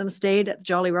 Some of them stayed at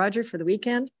Jolly Roger for the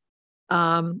weekend.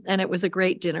 And it was a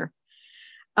great dinner.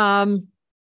 Some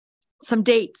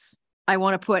dates I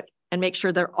want to put and make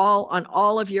sure they're all on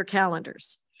all of your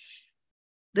calendars.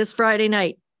 This Friday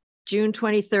night, June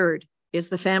 23rd, is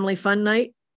the family fun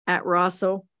night at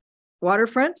Rosso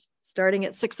Waterfront, starting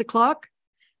at 6 o'clock.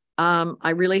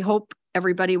 I really hope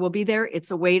everybody will be there. It's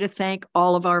a way to thank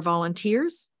all of our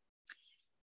volunteers.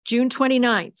 June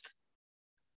 29th,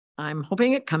 I'm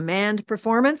hoping a command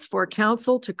performance for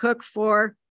council to cook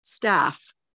for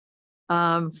staff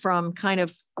from kind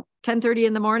of 10:30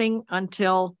 in the morning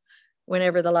until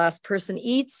whenever the last person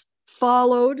eats,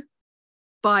 followed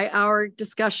by our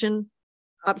discussion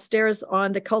upstairs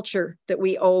on the culture that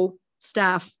we owe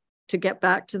staff to get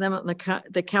back to them on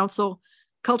the council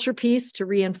culture piece to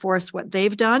reinforce what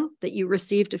they've done that you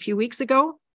received a few weeks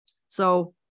ago.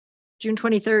 So June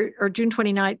 23rd or June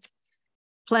 29th,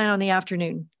 plan on the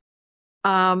afternoon.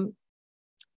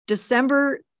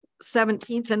 December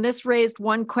 17th, and this raised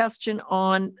one question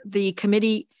on the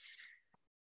committee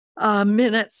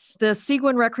minutes. The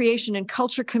Seguin Recreation and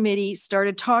Culture Committee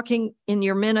started talking in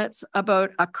your minutes about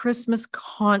a Christmas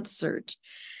concert.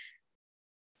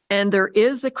 And there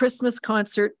is a Christmas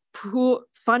concert pool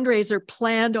fundraiser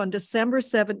planned on December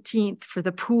 17th for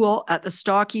the pool at the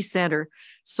Stocky Center.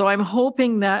 So I'm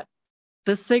hoping that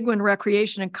the Seguin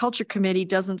Recreation and Culture Committee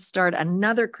doesn't start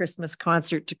another Christmas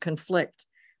concert to conflict.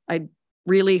 I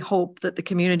really hope that the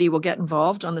community will get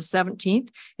involved on the 17th.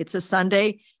 It's a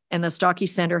Sunday, and the Stocky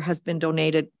Center has been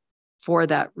donated for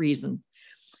that reason.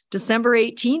 December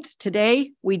 18th,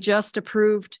 today, we just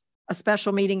approved a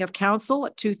special meeting of council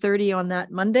at 2:30 on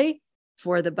that Monday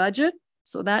for the budget.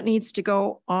 So that needs to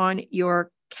go on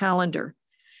your calendar.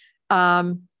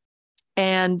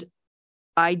 And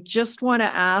I just want to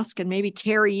ask, and maybe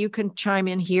Terry, you can chime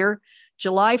in here.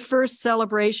 July 1st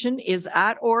celebration is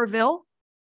at Orville.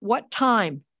 What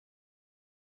time?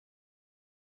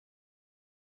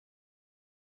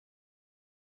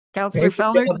 Councillor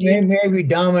Fellner? Maybe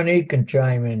Dominique can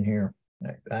chime in here.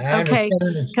 Okay,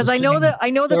 because I know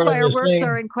the fireworks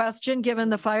are in question given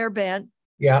the fire ban.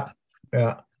 Yeah.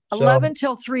 11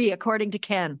 till 3, according to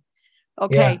Ken.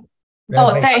 Okay. Yeah.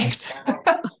 Oh, thanks.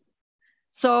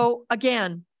 So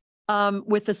again,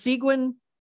 with the Seguin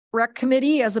Rec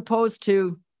Committee, as opposed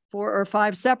to 4 or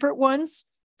 5 separate ones,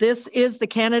 this is the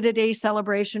Canada Day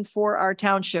celebration for our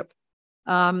township.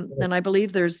 And I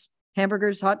believe there's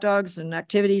hamburgers, hot dogs, and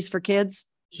activities for kids.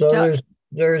 So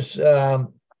there's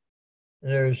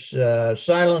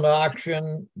silent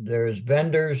auction. There's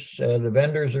vendors. The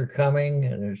vendors are coming.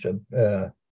 And there's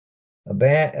a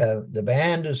band. The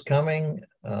band is coming.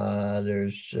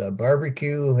 There's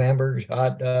barbecue, hamburgers,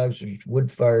 hot dogs. There's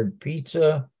wood-fired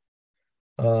pizza.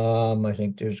 I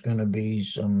think there's going to be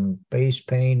some face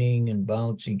painting and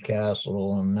bouncy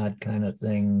castle and that kind of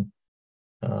thing.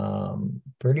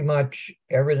 Pretty much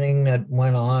everything that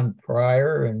went on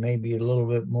prior and maybe a little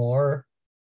bit more.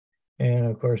 And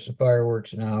of course, the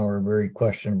fireworks now are very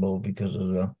questionable because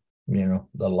of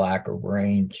the lack of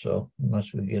rain. So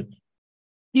unless we get,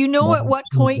 do you know at what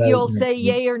point you'll say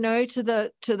yay or no to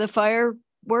the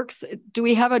fireworks? Do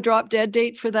we have a drop dead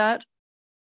date for that?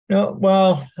 No,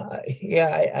 well,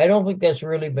 yeah, I don't think that's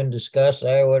really been discussed.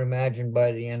 I would imagine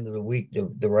by the end of the week,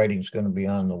 the writing's going to be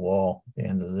on the wall. At the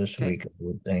end of this week, I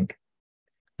would think.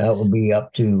 That will be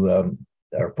up to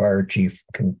our fire chief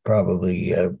can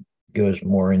probably give us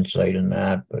more insight in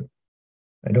that. But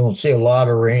I don't see a lot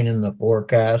of rain in the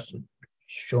forecast,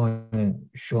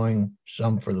 showing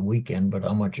some for the weekend, but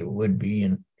how much it would be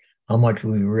and how much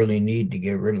we really need to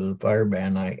get rid of the fire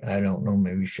ban, I don't know.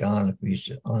 Maybe Sean, if he's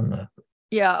on the...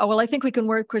 Yeah, well, I think we can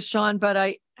work with Sean,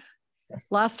 but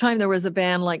last time there was a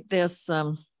ban like this,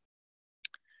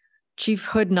 Chief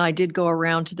Hood and I did go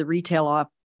around to the retail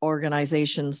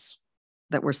organizations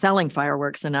that were selling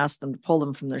fireworks and asked them to pull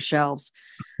them from their shelves.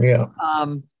 Yeah.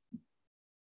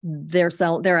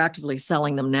 They're actively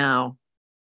selling them now.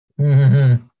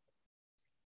 Mm-hmm.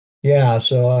 Yeah,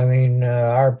 so I mean,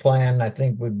 our plan, I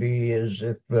think, would be is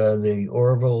if the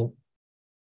Orville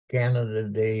Canada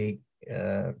Day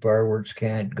fireworks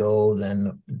can't go,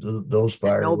 then those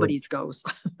fireworks, nobody's goes.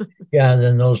 Yeah,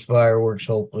 then those fireworks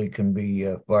hopefully can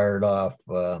be fired off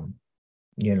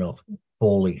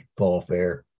fully fall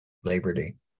fair Labor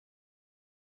Day.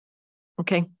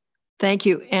 Okay, thank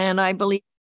you. And I believe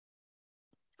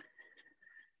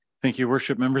thank you,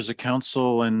 worship members of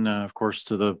council, and of course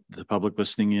to the public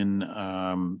listening in.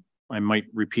 I might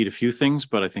repeat a few things,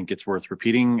 but I think it's worth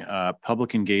repeating.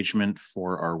 Public engagement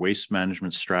for our waste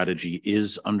management strategy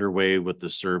is underway with the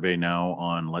survey now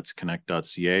on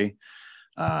letsconnect.ca.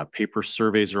 Paper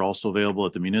surveys are also available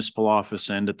at the municipal office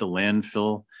and at the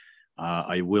landfill.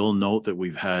 I will note that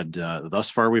we've had, thus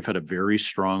far, we've had a very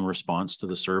strong response to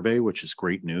the survey, which is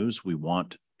great news. We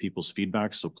want people's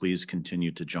feedback, so please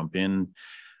continue to jump in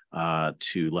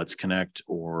to Let's Connect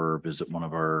or visit one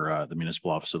of our the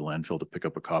municipal office of the landfill to pick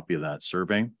up a copy of that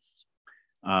survey.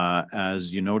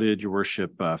 As you noted, your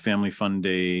worship, Family Fun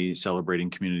Day celebrating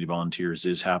community volunteers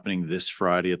is happening this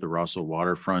Friday at the Russell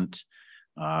Waterfront.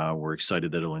 We're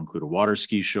excited that it'll include a water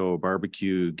ski show,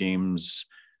 barbecue, games.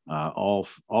 All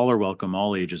are welcome,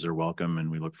 all ages are welcome,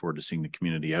 and we look forward to seeing the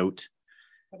community out.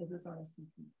 But it is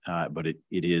RSVP. But it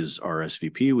is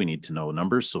RSVP. We need to know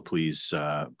numbers, so please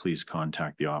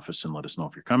contact the office and let us know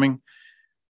if you're coming.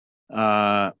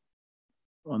 On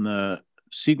the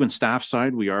Seguin staff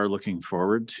side, we are looking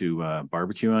forward to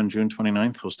barbecue on June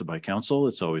 29th, hosted by council.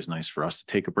 It's always nice for us to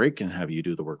take a break and have you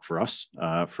do the work for us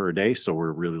for a day, so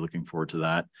we're really looking forward to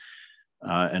that.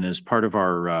 And as part of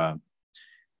our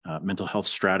mental health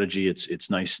strategy, it's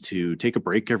nice to take a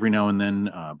break every now and then.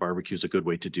 Barbecue is a good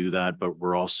way to do that, but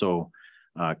we're also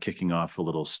kicking off a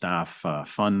little staff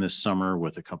fun this summer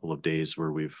with a couple of days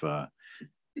where we've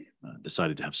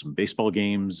decided to have some baseball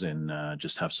games and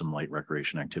just have some light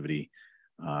recreation activity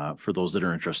for those that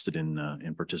are interested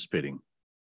in participating.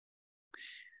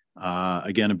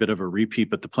 Again, a bit of a repeat,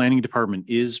 but the planning department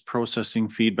is processing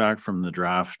feedback from the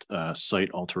draft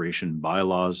site alteration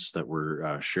bylaws that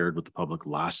were shared with the public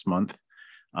last month.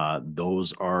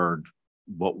 Those are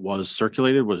what was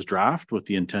circulated was draft with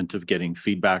the intent of getting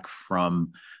feedback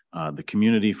from the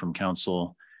community, from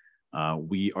council.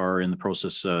 We are in the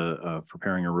process of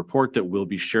preparing a report that will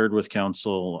be shared with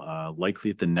council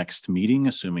likely at the next meeting,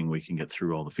 assuming we can get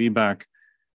through all the feedback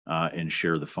and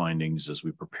share the findings as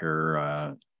we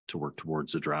prepare to work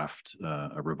towards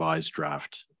a revised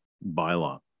draft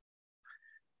bylaw.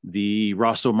 The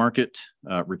Rosso Market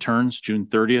returns June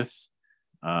 30th.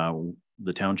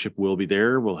 The township will be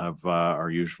there. We'll have our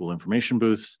usual information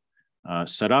booth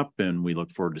set up, and we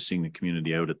look forward to seeing the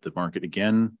community out at the market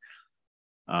again.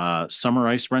 Summer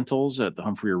ice rentals at the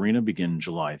Humphrey Arena begin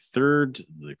July 3rd.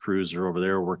 The crews are over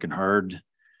there working hard,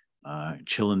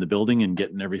 chilling the building and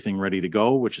getting everything ready to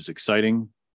go, which is exciting.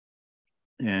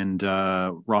 And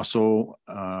Rosso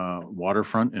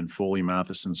Waterfront and Foley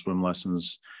Matheson swim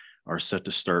lessons are set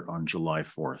to start on July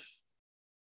 4th.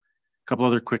 A couple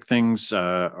other quick things.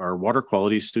 Our water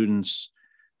quality students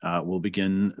will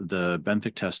begin the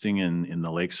benthic testing in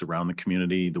the lakes around the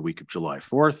community the week of July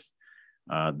 4th.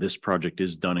 This project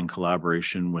is done in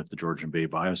collaboration with the Georgian Bay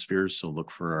Biospheres, so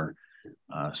look for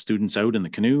our students out in the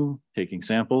canoe taking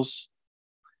samples.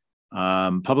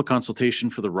 Public consultation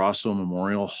for the Rosso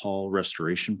Memorial Hall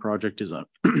restoration project is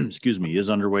is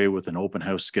underway with an open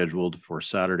house scheduled for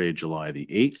Saturday, July the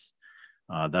 8th.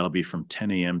 That'll be from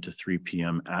 10 a.m. to 3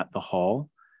 p.m. at the hall.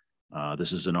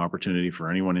 This is an opportunity for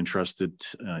anyone interested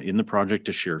in the project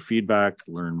to share feedback,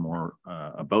 learn more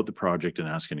about the project, and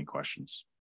ask any questions.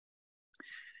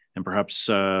 And perhaps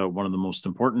one of the most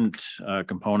important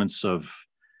components of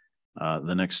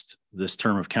this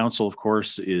term of council, of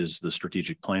course, is the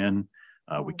strategic plan.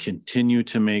 We continue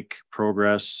to make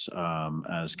progress.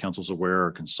 As council's aware,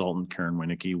 our consultant, Karen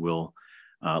Winicki, will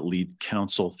lead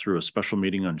council through a special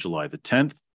meeting on July the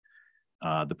 10th.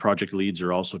 The project leads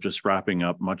are also just wrapping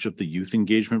up much of the youth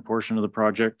engagement portion of the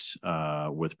project,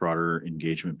 with broader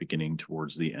engagement beginning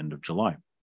towards the end of July.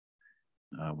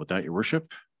 With that, your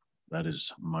worship, that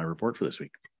is my report for this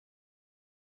week.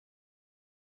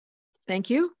 Thank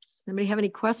you. Anybody have any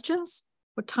questions?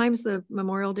 What time's the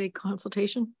Memorial Day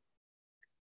consultation?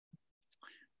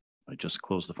 I just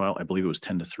closed the file. I believe it was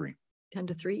 10 to 3. 10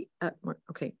 to 3?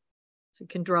 Okay. So you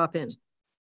can drop in.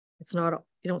 It's not,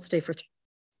 you don't stay for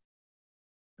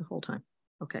the whole time.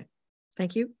 Okay.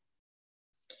 Thank you.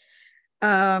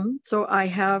 So I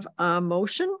have a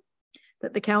motion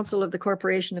that the Council of the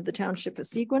Corporation of the Township of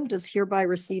Seguin does hereby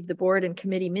receive the board and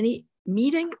committee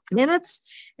meeting minutes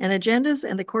and agendas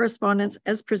and the correspondence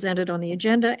as presented on the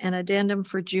agenda and addendum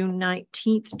for June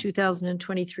 19th,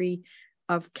 2023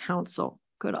 of council.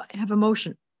 Could I have a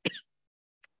motion?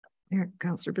 Here,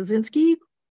 Councillor Bazinski.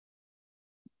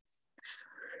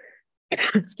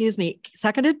 Excuse me,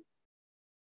 seconded.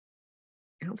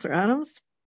 Councillor Adams.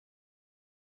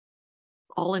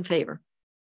 All in favor?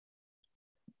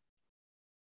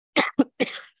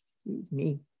 Excuse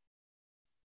me.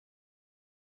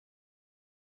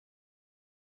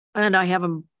 And I have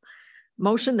a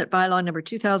motion that bylaw number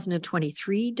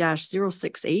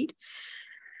 2023-068,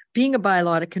 being a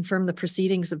bylaw to confirm the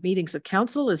proceedings of meetings of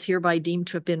council, is hereby deemed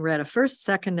to have been read a first,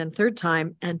 second, and third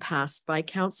time and passed by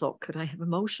council. Could I have a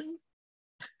motion?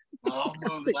 I'll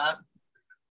move that.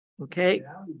 Okay.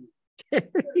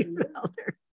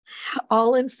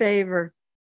 All in favor?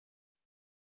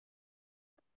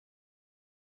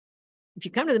 If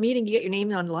you come to the meeting, you get your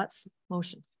name on lots of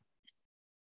motion.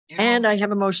 And I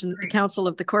have a motion that the Council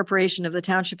of the Corporation of the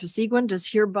Township of Seguin does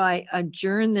hereby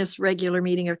adjourn this regular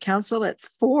meeting of council at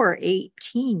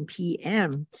 4:18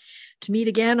 p.m. to meet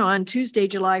again on Tuesday,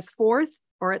 July 4th,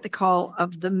 or at the call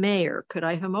of the mayor. Could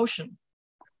I have a motion?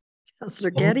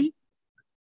 Councillor Getty?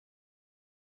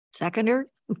 Seconder?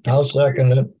 I'll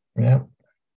second it. Yeah.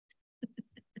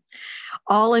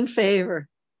 All in favor?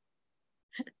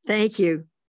 Thank you.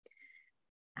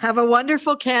 Have a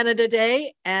wonderful Canada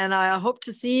Day, and I hope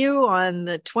to see you on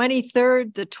the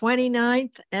 23rd, the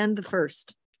 29th, and the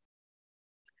 1st.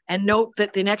 And note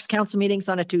that the next council meeting's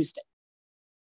on a Tuesday.